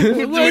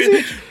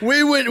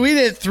 we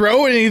didn't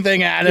throw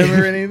anything at him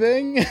or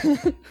anything.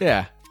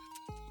 Yeah.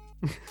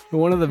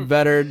 One of the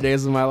better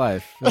days of my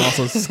life. And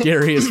also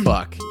scary as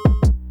fuck.